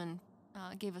Solomon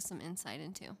gave us some insight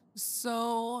into?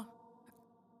 So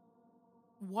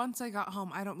once I got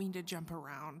home, I don't mean to jump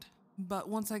around, but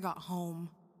once I got home,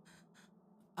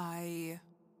 I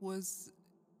was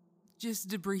just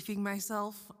debriefing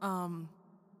myself.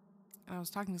 And I was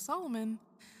talking to Solomon,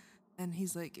 and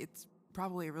he's like, it's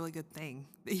probably a really good thing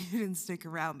that you didn't stick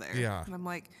around there. Yeah. And I'm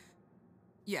like,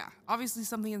 Yeah, obviously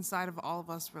something inside of all of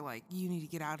us were like, you need to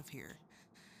get out of here.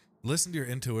 Listen to your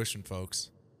intuition,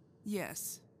 folks.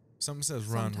 Yes. Something says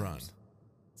run, run.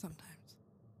 Sometimes.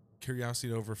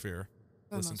 Curiosity over fear.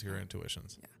 For the Listen most to your part.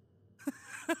 intuitions. Yeah.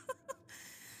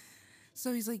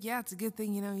 So he's like, yeah, it's a good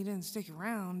thing, you didn't stick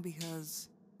around because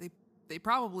they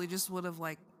probably just would have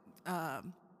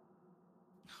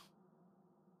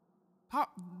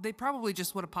they probably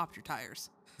just would have popped your tires.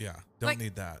 Yeah, don't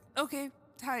need that. Okay,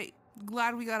 tight.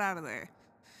 Glad we got out of there.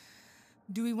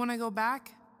 Do we want to go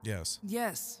back? Yes.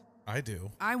 Yes. I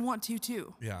do. I want to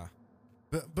too. Yeah.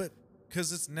 But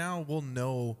because it's now we'll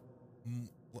know.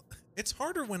 It's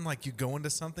harder when you go into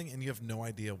something and you have no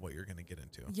idea what you're going to get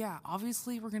into. Yeah,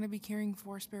 obviously we're going to be carrying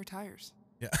 4 spare tires.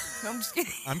 Yeah. No, I'm just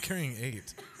kidding. I'm carrying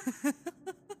 8.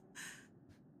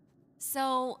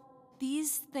 So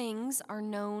these things are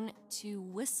known to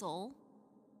whistle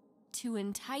to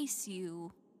entice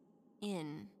you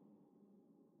in.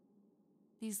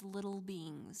 These little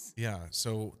beings. Yeah,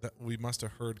 so that we must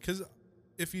have heard, because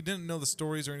if you didn't know the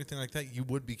stories or anything like that, you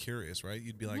would be curious, right?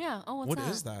 You'd be like, yeah. Oh, what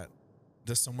is that?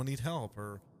 Does someone need help?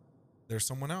 Or there's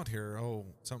someone out here. Oh,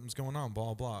 something's going on,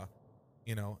 blah, blah.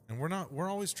 And we're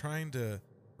always trying to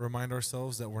remind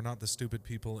ourselves that we're not the stupid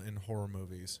people in horror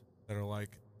movies that are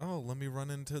like, oh, let me run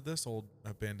into this old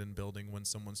abandoned building when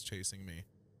someone's chasing me.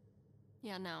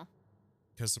 Yeah, no.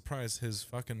 Because surprise, his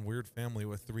fucking weird family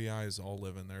with 3 eyes all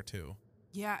live in there too.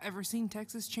 Yeah, ever seen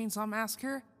Texas Chainsaw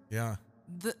Massacre? Yeah.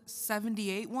 The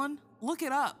 78 one? Look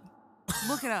it up.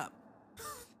 Look it up.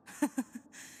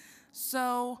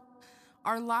 So,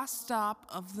 our last stop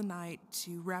of the night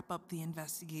to wrap up the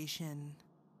investigation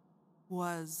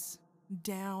was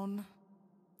down.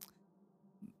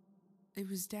 It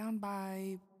was down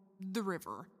by the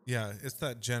river. Yeah, it's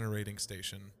that generating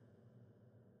station.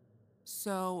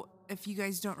 So, if you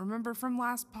guys don't remember from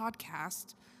last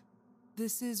podcast,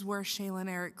 this is where Shayla and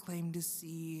Eric claimed to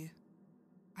see,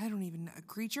 I don't even know, a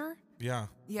creature? Yeah.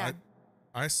 Yeah.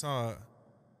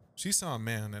 She saw a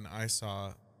man and I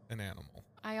saw an animal.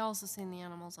 I also seen the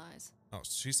animal's eyes. Oh,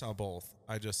 she saw both.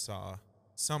 I just saw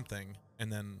something,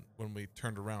 and then when we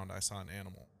turned around, I saw an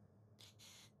animal.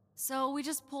 So we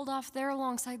just pulled off there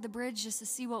alongside the bridge just to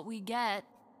see what we get.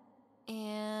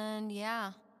 And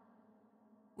yeah,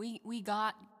 we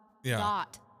got.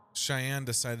 Cheyenne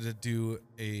decided to do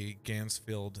a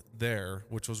Gansfield there,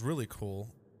 which was really cool.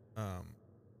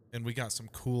 And we got some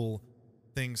cool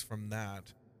things from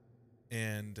that.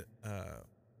 And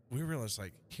we realized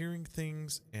hearing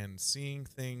things and seeing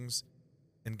things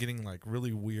and getting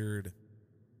really weird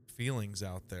feelings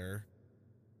out there.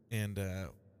 And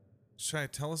Shai,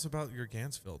 tell us about your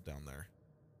Gansfield down there.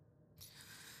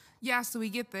 Yeah, so we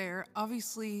get there.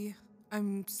 Obviously,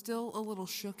 I'm still a little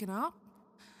shooken up,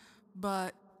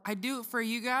 but I do it for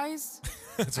you guys.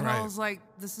 That's and right. I was like,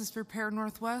 this is for Para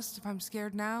Northwest. If I'm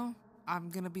scared now, I'm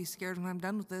going to be scared when I'm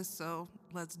done with this, so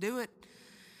let's do it.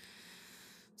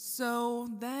 So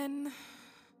then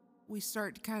we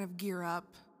start to kind of gear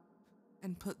up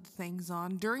and put things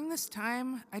on. During this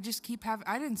time, I just keep having,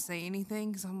 I didn't say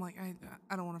anything because I'm like,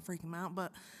 I don't want to freak him out,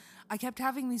 but I kept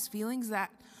having these feelings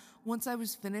that once I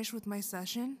was finished with my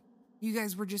session, you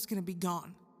guys were just going to be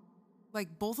gone.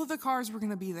 Both of the cars were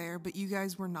going to be there, but you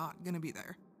guys were not going to be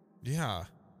there. Yeah.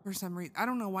 For some reason. I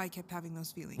don't know why I kept having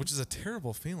those feelings. Which is a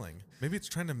terrible feeling. Maybe it's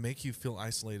trying to make you feel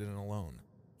isolated and alone.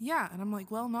 Yeah, and I'm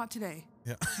like, well, not today.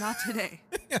 Yeah. Not today.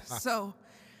 Yeah. So,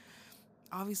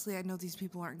 obviously, I know these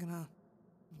people aren't going to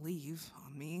leave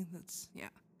on me. Yeah.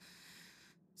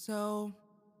 So,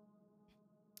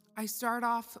 I start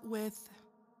off with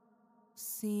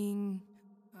seeing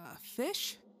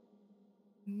fish.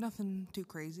 Nothing too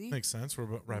crazy. Makes sense. We're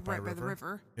right by the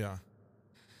river. Yeah.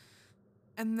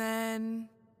 And then,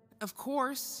 of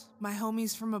course, my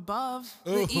homies from above,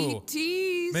 Ooh. the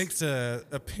ETs. Makes an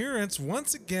appearance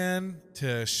once again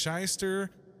to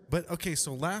Shyster. But, okay,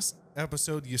 so last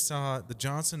episode you saw the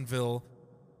Johnsonville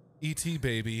ET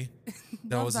baby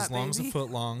that was as long as a foot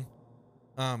long.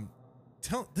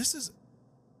 This is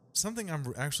something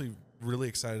I'm actually really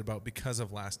excited about because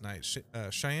of last night.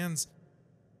 Cheyenne's,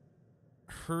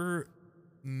 her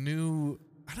new,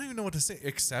 I don't even know what to say,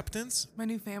 acceptance? My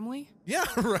new family? Yeah,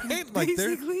 right?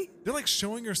 Basically. They're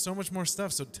showing her so much more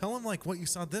stuff. So tell them what you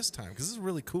saw this time, because this is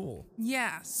really cool.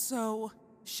 Yeah, so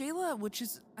Shayla, which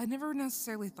is, I never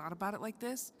necessarily thought about it like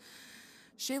this.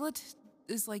 Shayla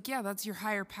is like, yeah, that's your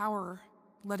higher power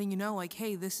letting you know,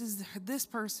 hey, this is this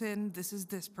person, this is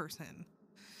this person.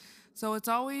 So it's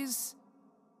always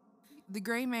the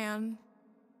gray man.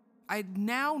 I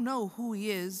now know who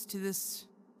he is to this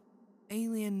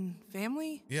alien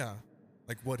family. Yeah,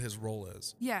 what his role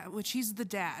is. Yeah, which he's the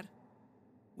dad.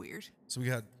 weird. So we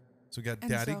got And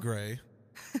Daddy so- Gray,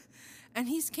 And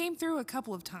he's came through a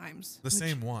couple of times. the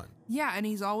same one. Yeah, and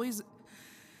he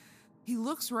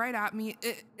looks right at me.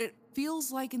 It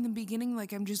feels like in the beginning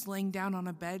like I'm just laying down on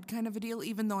a bed kind of a deal,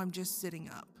 even though I'm just sitting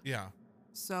up. Yeah.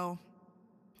 So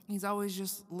he's always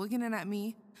just looking at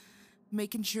me,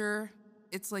 making sure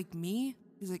it's like me.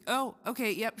 He's like, oh,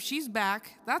 okay, yep, she's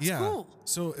back. That's cool.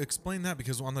 So explain that,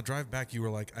 because on the drive back, you were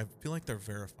like, I feel like they're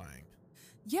verifying.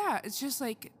 Yeah, it's just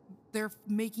like they're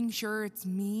making sure it's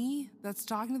me that's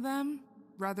talking to them,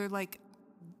 rather like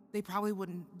they probably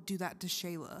wouldn't do that to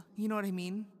Shayla. You know what I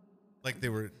mean? Like they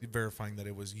were verifying that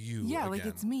it was you. Yeah, again. like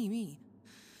it's me.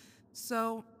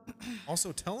 So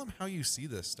Also, tell them how you see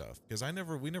this stuff, because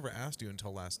we never asked you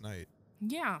until last night.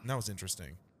 yeah. And that was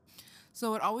interesting.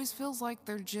 So it always feels like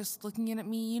they're just looking in at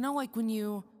me. You know, like when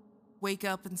you wake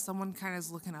up and someone kind of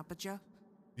is looking up at you?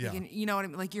 Yeah. Like, you know what I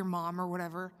mean? Like your mom or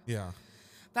whatever. Yeah.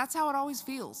 That's how it always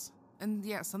feels. And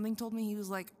yeah, something told me he was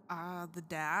like, the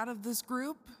dad of this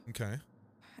group. Okay.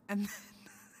 And then,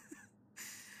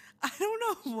 I don't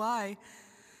know why,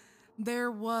 there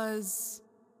was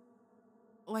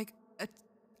like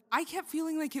I kept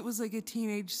feeling like it was like a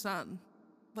teenage son.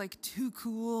 Like too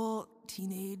cool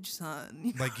teenage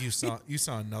son. Like you saw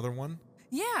another one?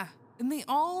 Yeah. And they're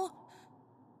all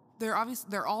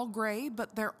gray,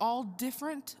 but they're all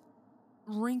different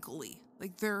wrinkly.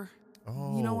 Like they're,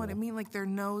 you know what I mean? Like their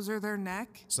nose or their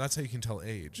neck. So that's how you can tell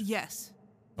age. Yes.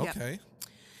 Yep. Okay.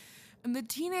 And the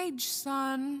teenage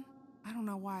son, I don't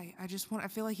know why. I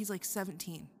feel like he's like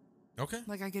 17. Okay.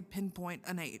 Like I could pinpoint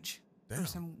an age Damn. for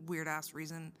some weird ass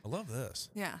reason. I love this.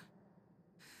 Yeah.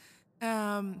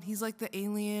 He's like the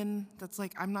alien that's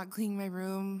like, I'm not cleaning my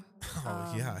room.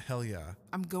 Oh, yeah. Hell yeah.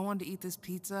 I'm going to eat this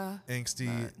pizza.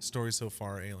 Angsty story so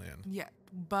far, alien. Yeah.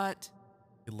 But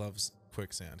He loves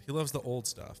quicksand. He loves the old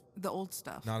stuff. the old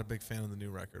stuff. Not a big fan of the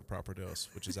new record, Proper Dose,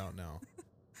 which is out now.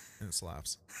 And it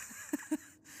slaps.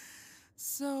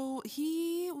 So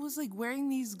he was like wearing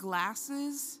these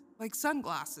glasses, like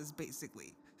sunglasses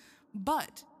basically.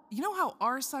 But you know how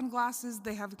our sunglasses,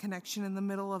 they have a connection in the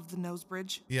middle of the nose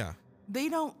bridge? Yeah. They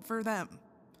don't for them.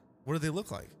 What do they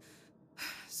look like?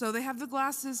 So they have the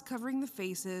glasses covering the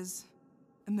faces,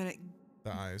 and then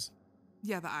The eyes.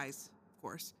 the eyes, of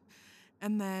course.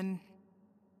 And then,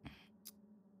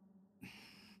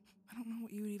 I don't know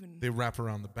what you would even... They wrap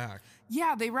around the back.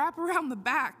 Yeah, they wrap around the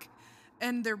back,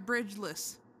 and they're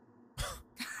bridgeless.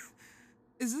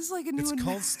 Is this like a new... It's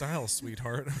called style,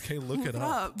 sweetheart. Okay, look it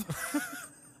up.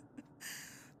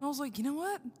 I was like, you know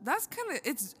what? That's kind of...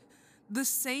 It's the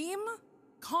same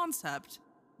concept,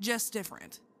 just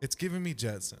different. It's giving me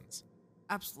Jetsons.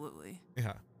 Absolutely.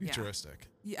 Yeah, futuristic.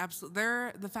 Yeah,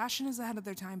 absolutely. The fashion is ahead of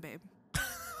their time, babe.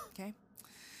 Okay.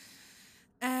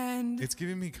 And It's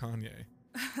giving me Kanye.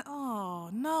 oh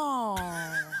no,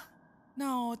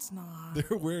 no, it's not.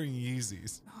 They're wearing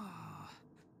Yeezys.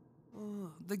 Ugh,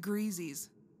 the Greasies,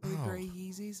 the Oh, gray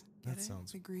Yeezys. Get that it?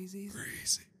 sounds the Greasies.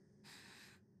 Crazy.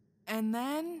 And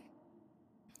then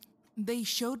they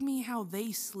showed me how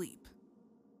they sleep,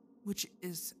 which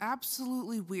is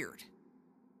absolutely weird.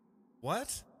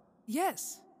 What?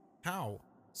 Yes. How?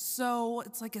 So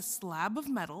it's like a slab of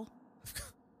metal,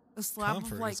 a slab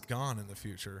Comfort of like is gone in the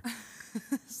future.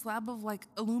 slab of like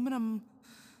aluminum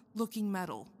looking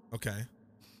metal. Okay.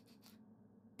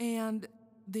 And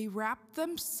they wrap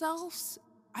themselves,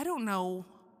 I don't know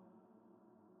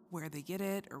where they get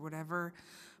it or whatever,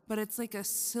 but it's like a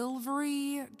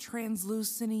silvery,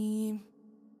 translucent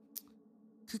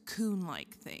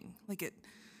cocoon-like thing.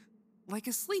 Like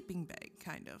a sleeping bag,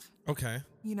 kind of. Okay.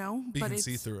 You know? But you can it's,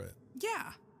 see through it.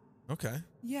 Yeah. Okay.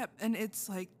 Yep. And it's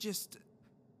like just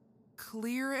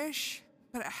clearish,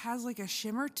 but it has like a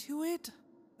shimmer to it.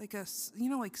 Like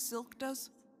like silk does.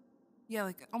 Yeah,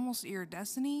 like almost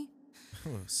iridescent-y.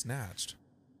 Oh, snatched.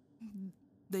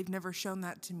 They've never shown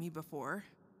that to me before.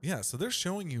 Yeah, so they're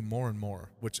showing you more and more,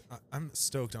 which I'm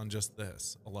stoked on just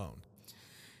this alone.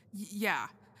 Yeah.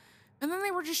 And then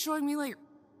they were just showing me like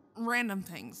random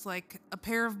things, like a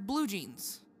pair of blue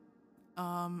jeans,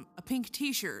 a pink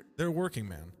t-shirt. They're working,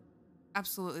 man.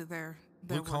 Absolutely, they're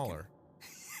Blue working. collar.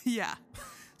 Yeah.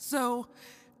 So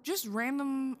just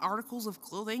random articles of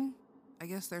clothing. I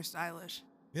guess they're stylish.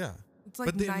 Yeah. It's like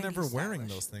but they're 90s never wearing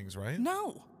stylish. those things, right?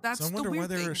 No, that's So I wonder the why weird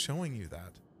they thing. were showing you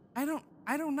that. I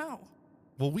don't know.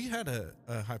 Well, we had a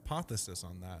hypothesis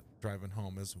on that driving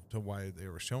home as to why they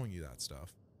were showing you that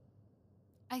stuff.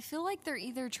 I feel like they're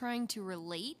either trying to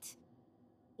relate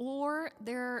or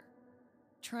they're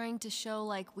trying to show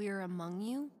like we're among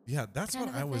you. Yeah, that's Kind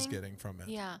what of a I was thing. getting from it.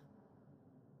 Yeah.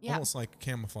 Yeah. Almost like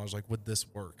camouflage, like would this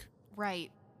work?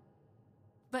 Right.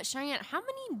 But Cheyenne, how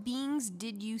many beings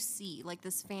did you see? Like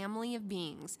this family of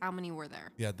beings, how many were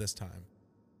there? Yeah, this time.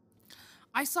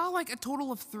 I saw like a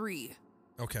total of 3.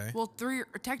 Okay. Well, 3, or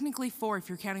technically 4 if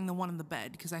you're counting the one in the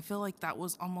bed, because I feel like that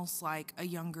was almost like a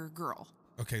younger girl.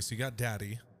 Okay, so you got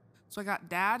Daddy. So I got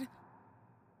Dad,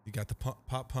 You got the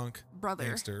pop punk brother,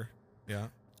 gangster. Yeah.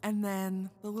 and then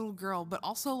the little girl, but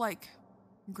also like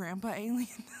Grandpa Alien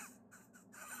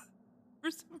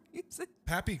for some reason.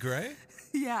 Pappy Gray?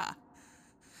 Yeah.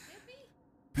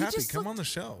 Pappy, just come looked- on the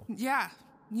show. Yeah.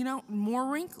 You know, more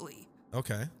wrinkly.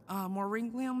 Okay. More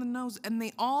wrinkly on the nose. And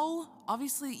they all,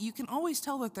 obviously, you can always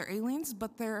tell that they're aliens,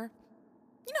 but they're,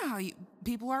 you know how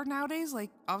people are nowadays? Like,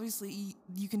 obviously,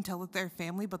 you can tell that they're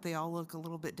family, but they all look a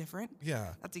little bit different.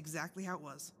 Yeah. That's exactly how it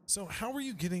was. So how were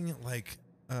you getting like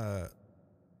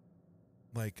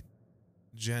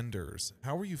genders?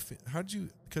 How were you, how'd you,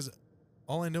 because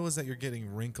all I know is that you're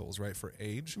getting wrinkles, right, for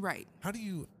age. Right. How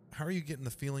are you getting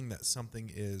the feeling that something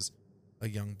is a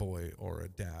young boy or a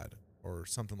dad or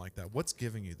something like that? What's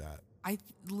giving you that? I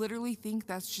literally think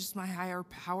that's just my higher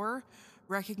power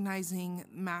recognizing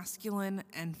masculine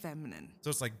and feminine. So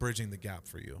it's like bridging the gap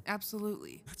for you.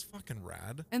 Absolutely. That's fucking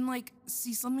rad. And like,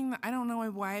 see something that I don't know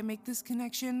why I make this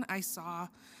connection. I saw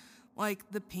like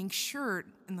the pink shirt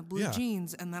and the blue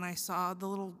jeans, and then I saw the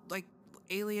little like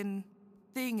alien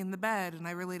thing in the bed, and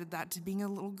I related that to being a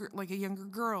little like a younger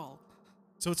girl.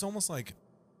 So it's almost like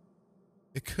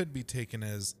it could be taken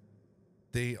as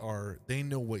they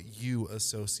know what you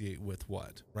associate with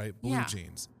what, right? Blue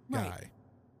jeans, guy, right.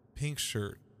 Pink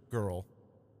shirt, girl.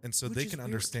 And so Which they is can weird.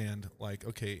 understand like,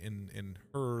 okay, in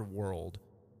her world,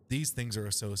 these things are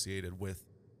associated with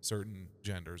certain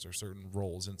genders or certain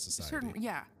roles in society.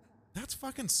 Yeah. That's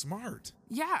fucking smart.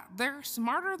 Yeah, they're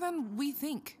smarter than we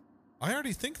think. I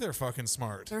already think they're fucking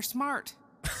smart. They're smart.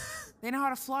 They know how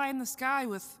to fly in the sky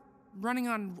with running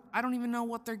on, I don't even know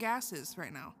what their gas is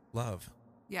right now. Love.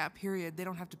 Yeah, period. They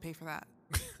don't have to pay for that.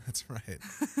 That's right.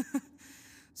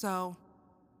 So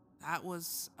that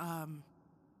was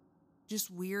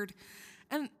just weird.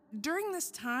 And during this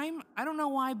time, I don't know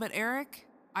why, but Eric,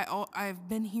 I've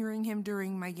been hearing him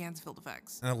during my Gansfield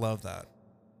effects. And I love that.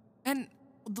 And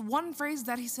the one phrase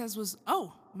that he says was,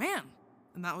 "Oh, man."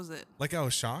 And that was it. Like I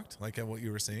was shocked, like at what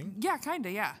you were seeing. Yeah, kind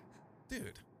of, yeah.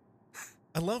 Dude,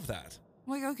 I love that.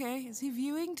 I'm like, okay, is he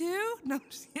viewing too? No, I'm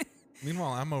just kidding.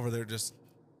 Meanwhile, I'm over there just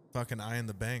fucking eyeing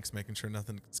the banks, making sure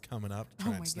nothing's coming up to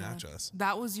try and snatch us.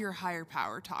 That was your higher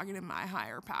power talking to my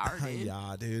higher power, dude.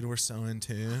 Yeah, dude, we're so in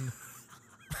tune.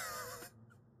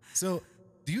 So,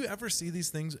 do you ever see these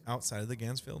things outside of the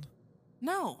Gansfield?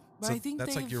 No, but So I think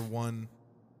that's like your one.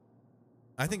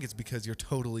 I think it's because you're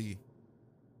totally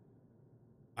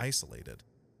isolated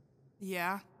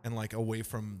Yeah. and like away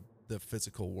from the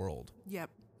physical world. Yep.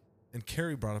 And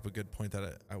Cary brought up a good point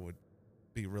that I would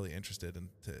be really interested in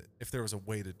if there was a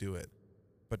way to do it,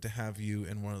 but to have you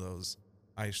in one of those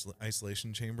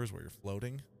isolation chambers where you're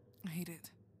floating, I hate it.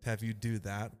 to have you do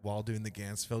that while doing the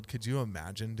Gansfield, could you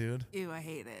imagine, dude? Ew, I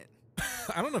hate it.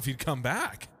 I don't know if you'd come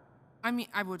back. I mean,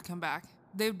 I would come back.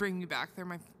 They'd bring me back. They're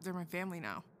my family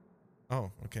now.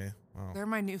 Oh, okay. Wow. They're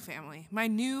my new family.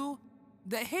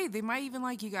 Hey, they might even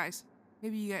like you guys.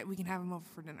 Maybe we can have them over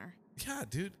for dinner. Yeah,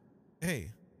 dude.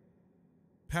 Hey,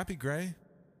 Pappy Gray,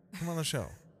 come on the show.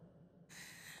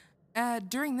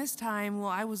 During this time,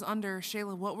 while I was under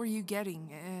Shayla, what were you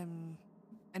getting?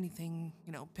 Anything,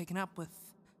 picking up with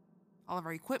all of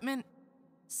our equipment?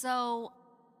 So,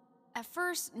 at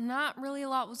first, not really a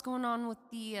lot was going on with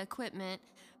the equipment,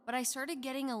 but I started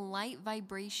getting a light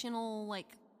vibrational,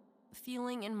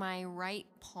 feeling in my right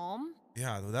palm.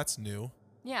 Yeah, that's new.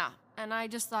 Yeah, and I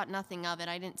just thought nothing of it.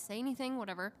 I didn't say anything,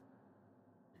 whatever.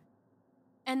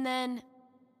 And then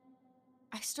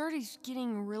I started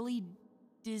getting really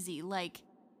dizzy, like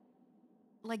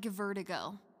a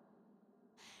vertigo.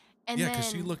 And yeah, then,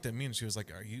 because she looked at me and she was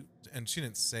like, "Are you?" And she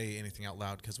didn't say anything out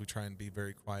loud because we try and be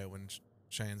very quiet when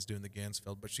Cheyenne's doing the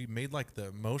Gansfield. But she made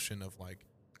the motion of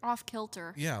off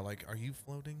kilter. yeah, are you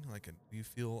floating? Do you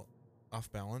feel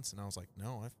off balance? And I was like,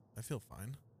 no, I feel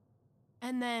fine.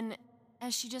 And then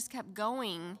as she just kept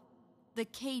going, the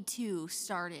K2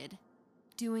 started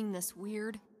doing this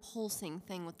weird pulsing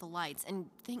thing with the lights. And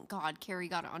thank God Cary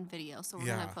got it on video, so we're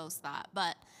going to post that.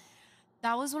 But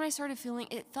that was when I started feeling,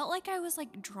 it felt like I was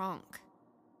drunk.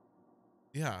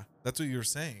 Yeah, that's what you were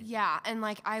saying. Yeah, and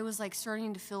I was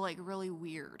starting to feel really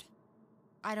weird.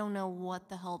 I don't know what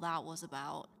the hell that was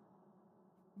about.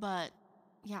 But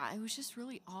yeah, it was just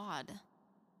really odd.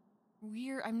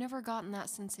 Weird. I've never gotten that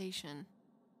sensation.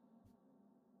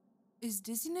 Is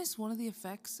dizziness one of the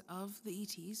effects of the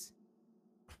ETs?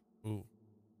 Ooh,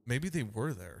 maybe they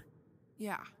were there.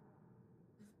 Yeah.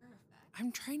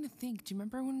 I'm trying to think. Do you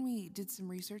remember when we did some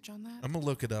research on that? I'm going to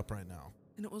look it up right now.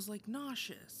 And it was like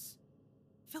nauseous.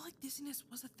 I feel like dizziness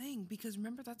was a thing because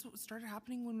remember that's what started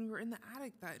happening when we were in the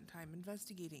attic that time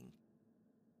investigating.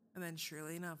 And then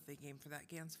surely enough, they came for that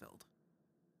Gansfeld.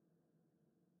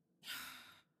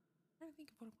 I'm trying to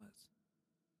think of what it was.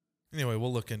 Anyway,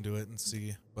 we'll look into it and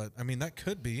see. But, I mean, that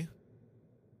could be.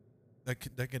 That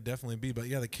could definitely be. But,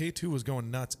 yeah, the K2 was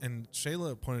going nuts. And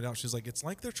Shayla pointed out, she's like, it's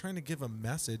like they're trying to give a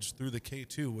message through the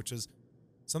K2, which is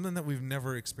something that we've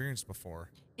never experienced before.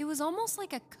 It was almost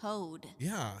like a code.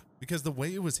 Yeah, because the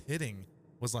way it was hitting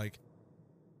was like,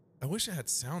 I wish it had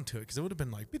sound to it because it would have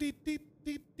been like,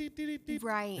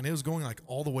 right. And it was going like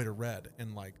all the way to red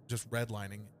and like just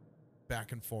redlining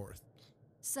back and forth.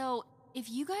 So if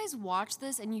you guys watch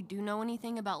this and you do know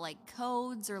anything about like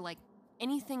codes or like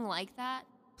anything like that,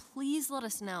 please let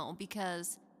us know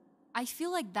because I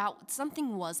feel like that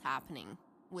something was happening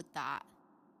with that.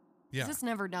 Yeah. It's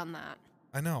never done that.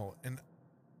 I know. And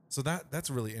so that's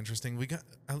really interesting.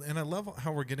 And I love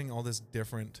how we're getting all this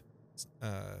different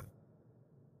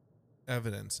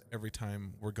evidence every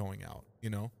time we're going out, you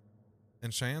know?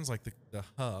 And Cheyenne's like the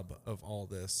hub of all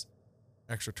this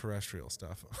extraterrestrial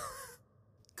stuff.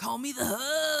 Call me the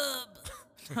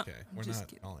hub. Okay, we're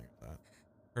not calling her that.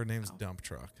 Her name's Dump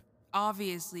Truck.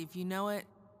 Obviously, if you know it,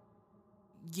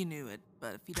 you knew it.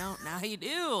 But if you don't, now you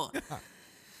do.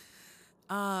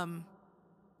 Yeah.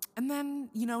 And then,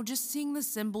 you know, just seeing the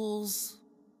symbols,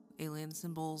 alien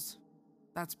symbols,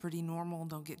 that's pretty normal.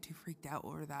 Don't get too freaked out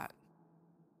over that.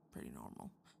 Pretty normal.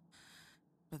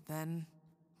 But then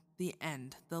the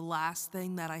end, the last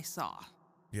thing that I saw.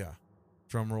 Yeah.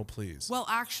 Drum roll, please. Well,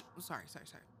 actually, sorry.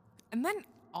 And then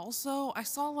also I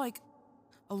saw like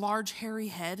a large hairy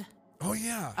head. Oh,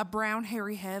 yeah. A brown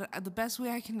hairy head. The best way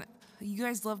I can, you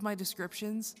guys love my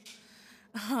descriptions.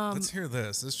 Let's hear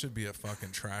this. This should be a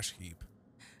fucking trash heap.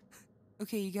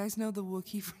 Okay, you guys know the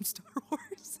Wookiee from Star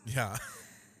Wars? Yeah.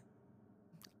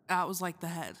 That was like the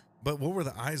head. But what were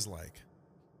the eyes like?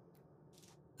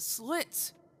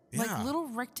 Slits. Yeah. Like little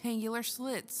rectangular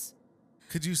slits.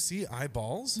 Could you see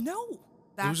eyeballs? No.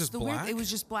 That's just the black? weird. It was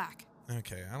just black.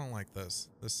 Okay, I don't like this.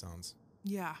 This sounds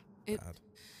Yeah. bad.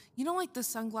 You know, like the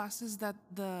sunglasses that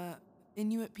the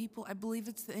Inuit people, I believe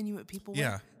it's the Inuit people Yeah.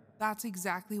 wear? That's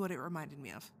exactly what it reminded me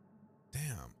of.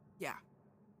 Damn. Yeah.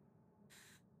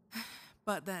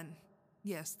 But then,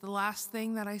 yes, the last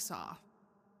thing that I saw.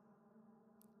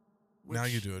 Now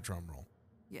you do a drum roll.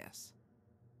 Yes.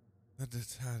 I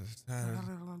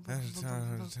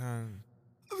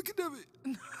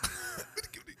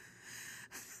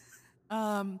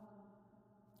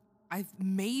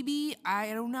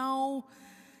don't know.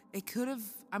 It could have,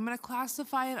 I'm going to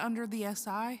classify it under the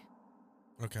SI.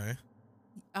 Okay.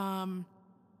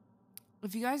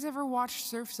 If you guys ever watch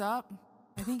Surf's Up,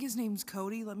 I think his name's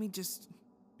Cody. Let me just.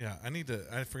 Yeah,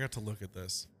 I forgot to look at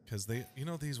this because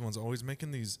these ones always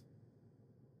making these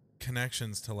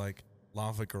connections to like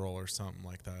Lava Girl or something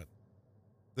like that.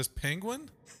 This penguin?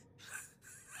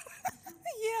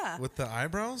 Yeah. With the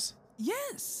eyebrows?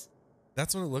 Yes.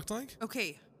 That's what it looked like?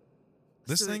 Okay.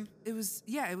 This thing? It was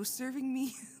serving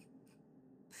me.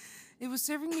 It was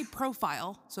serving me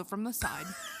profile, so from the side.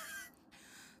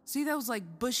 See those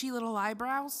like bushy little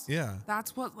eyebrows? Yeah.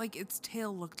 That's what like its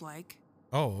tail looked like.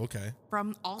 Oh, okay.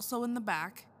 From also in the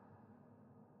back.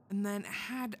 And then it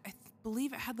had, I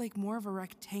believe it had like more of a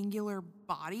rectangular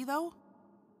body though.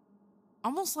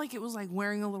 Almost like it was like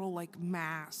wearing a little like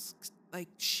mask, like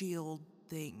shield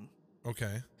thing.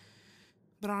 Okay.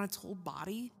 But on its whole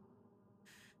body.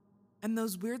 And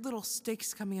those weird little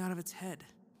sticks coming out of its head.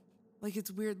 Like it's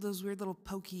weird, those weird little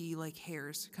pokey like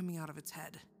hairs coming out of its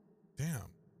head. Damn.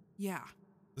 Yeah.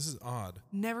 This is odd.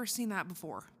 Never seen that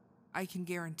before. I can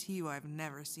guarantee you I've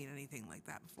never seen anything like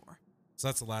that before. So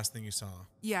that's the last thing you saw.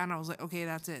 Yeah, and I was like, okay,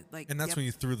 that's it. Like, and that's when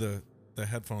you threw the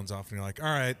headphones off and you're like, all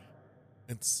right,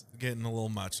 it's getting a little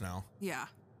much now. Yeah.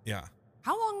 Yeah.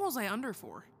 How long was I under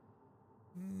for?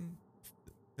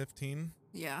 15?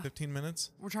 Yeah. 15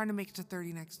 minutes? We're trying to make it to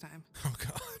 30 next time. Oh,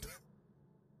 God.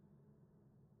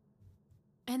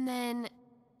 And then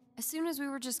as soon as we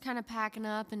were just kind of packing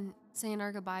up and saying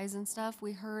our goodbyes and stuff,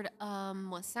 we heard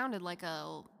what sounded like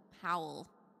a howl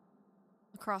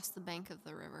across the bank of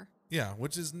the river. Yeah,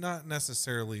 which is not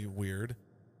necessarily weird,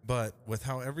 but with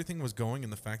how everything was going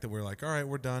and the fact that we're like, all right,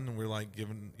 we're done, and we're like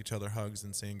giving each other hugs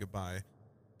and saying goodbye,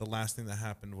 the last thing that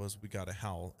happened was we got a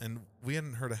howl, and we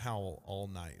hadn't heard a howl all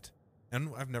night.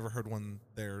 And I've never heard one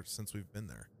there since we've been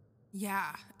there.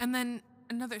 Yeah. And then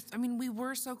we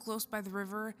were so close by the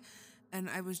river, and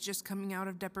I was just coming out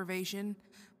of deprivation,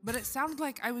 but it sounded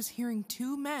like I was hearing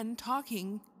two men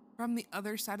talking from the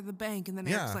other side of the bank. And then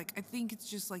Eric's like, I think it's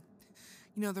just like,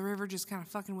 you know, the river just kind of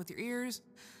fucking with your ears.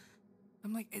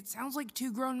 I'm like, it sounds like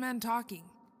two grown men talking.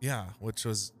 Yeah, which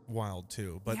was wild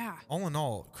too. But yeah. all in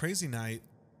all, crazy night.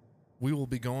 We will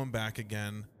be going back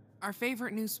again. Our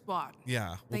favorite new spot.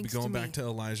 Yeah, we'll be going back to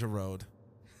Elijah Road.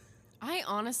 I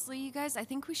honestly, you guys, I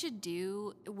think we should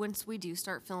do, once we do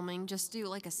start filming, just do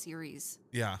like a series.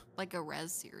 Yeah. Like a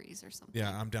res series or something.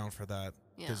 Yeah, I'm down for that.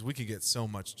 Because we could get so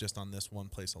much just on this one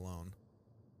place alone.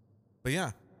 But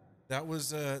yeah, that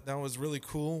was really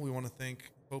cool. We want to thank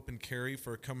Hope and Cary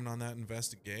for coming on that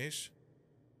investigation.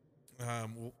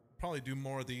 We'll probably do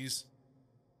more of these,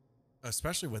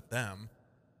 especially with them.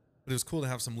 But it was cool to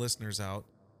have some listeners out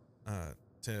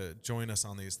to join us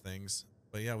on these things.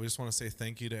 But yeah, we just want to say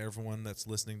thank you to everyone that's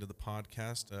listening to the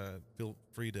podcast. Feel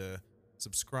free to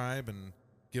subscribe and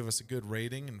give us a good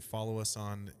rating and follow us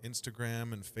on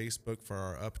Instagram and Facebook for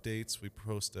our updates. We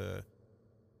post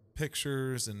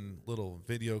pictures and little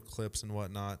video clips and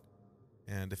whatnot.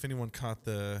 And if anyone caught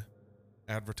the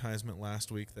advertisement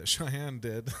last week that Cheyenne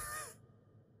did,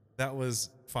 that was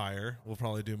fire. We'll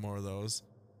probably do more of those.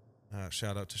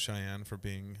 Shout out to Cheyenne for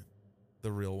being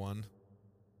the real one.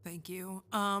 Thank you.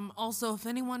 Also, if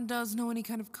anyone does know any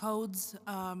kind of codes,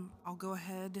 I'll go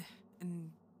ahead and,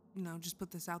 you know, just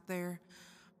put this out there.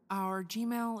 Our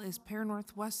Gmail is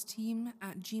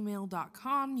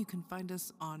paranorthwestteam@gmail.com. You can find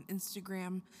us on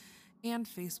Instagram and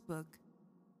Facebook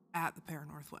at the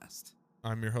Paranorthwest.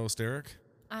 I'm your host, Eric.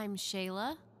 I'm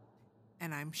Shayla.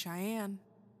 And I'm Cheyenne.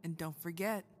 And don't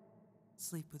forget,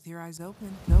 sleep with your eyes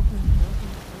open.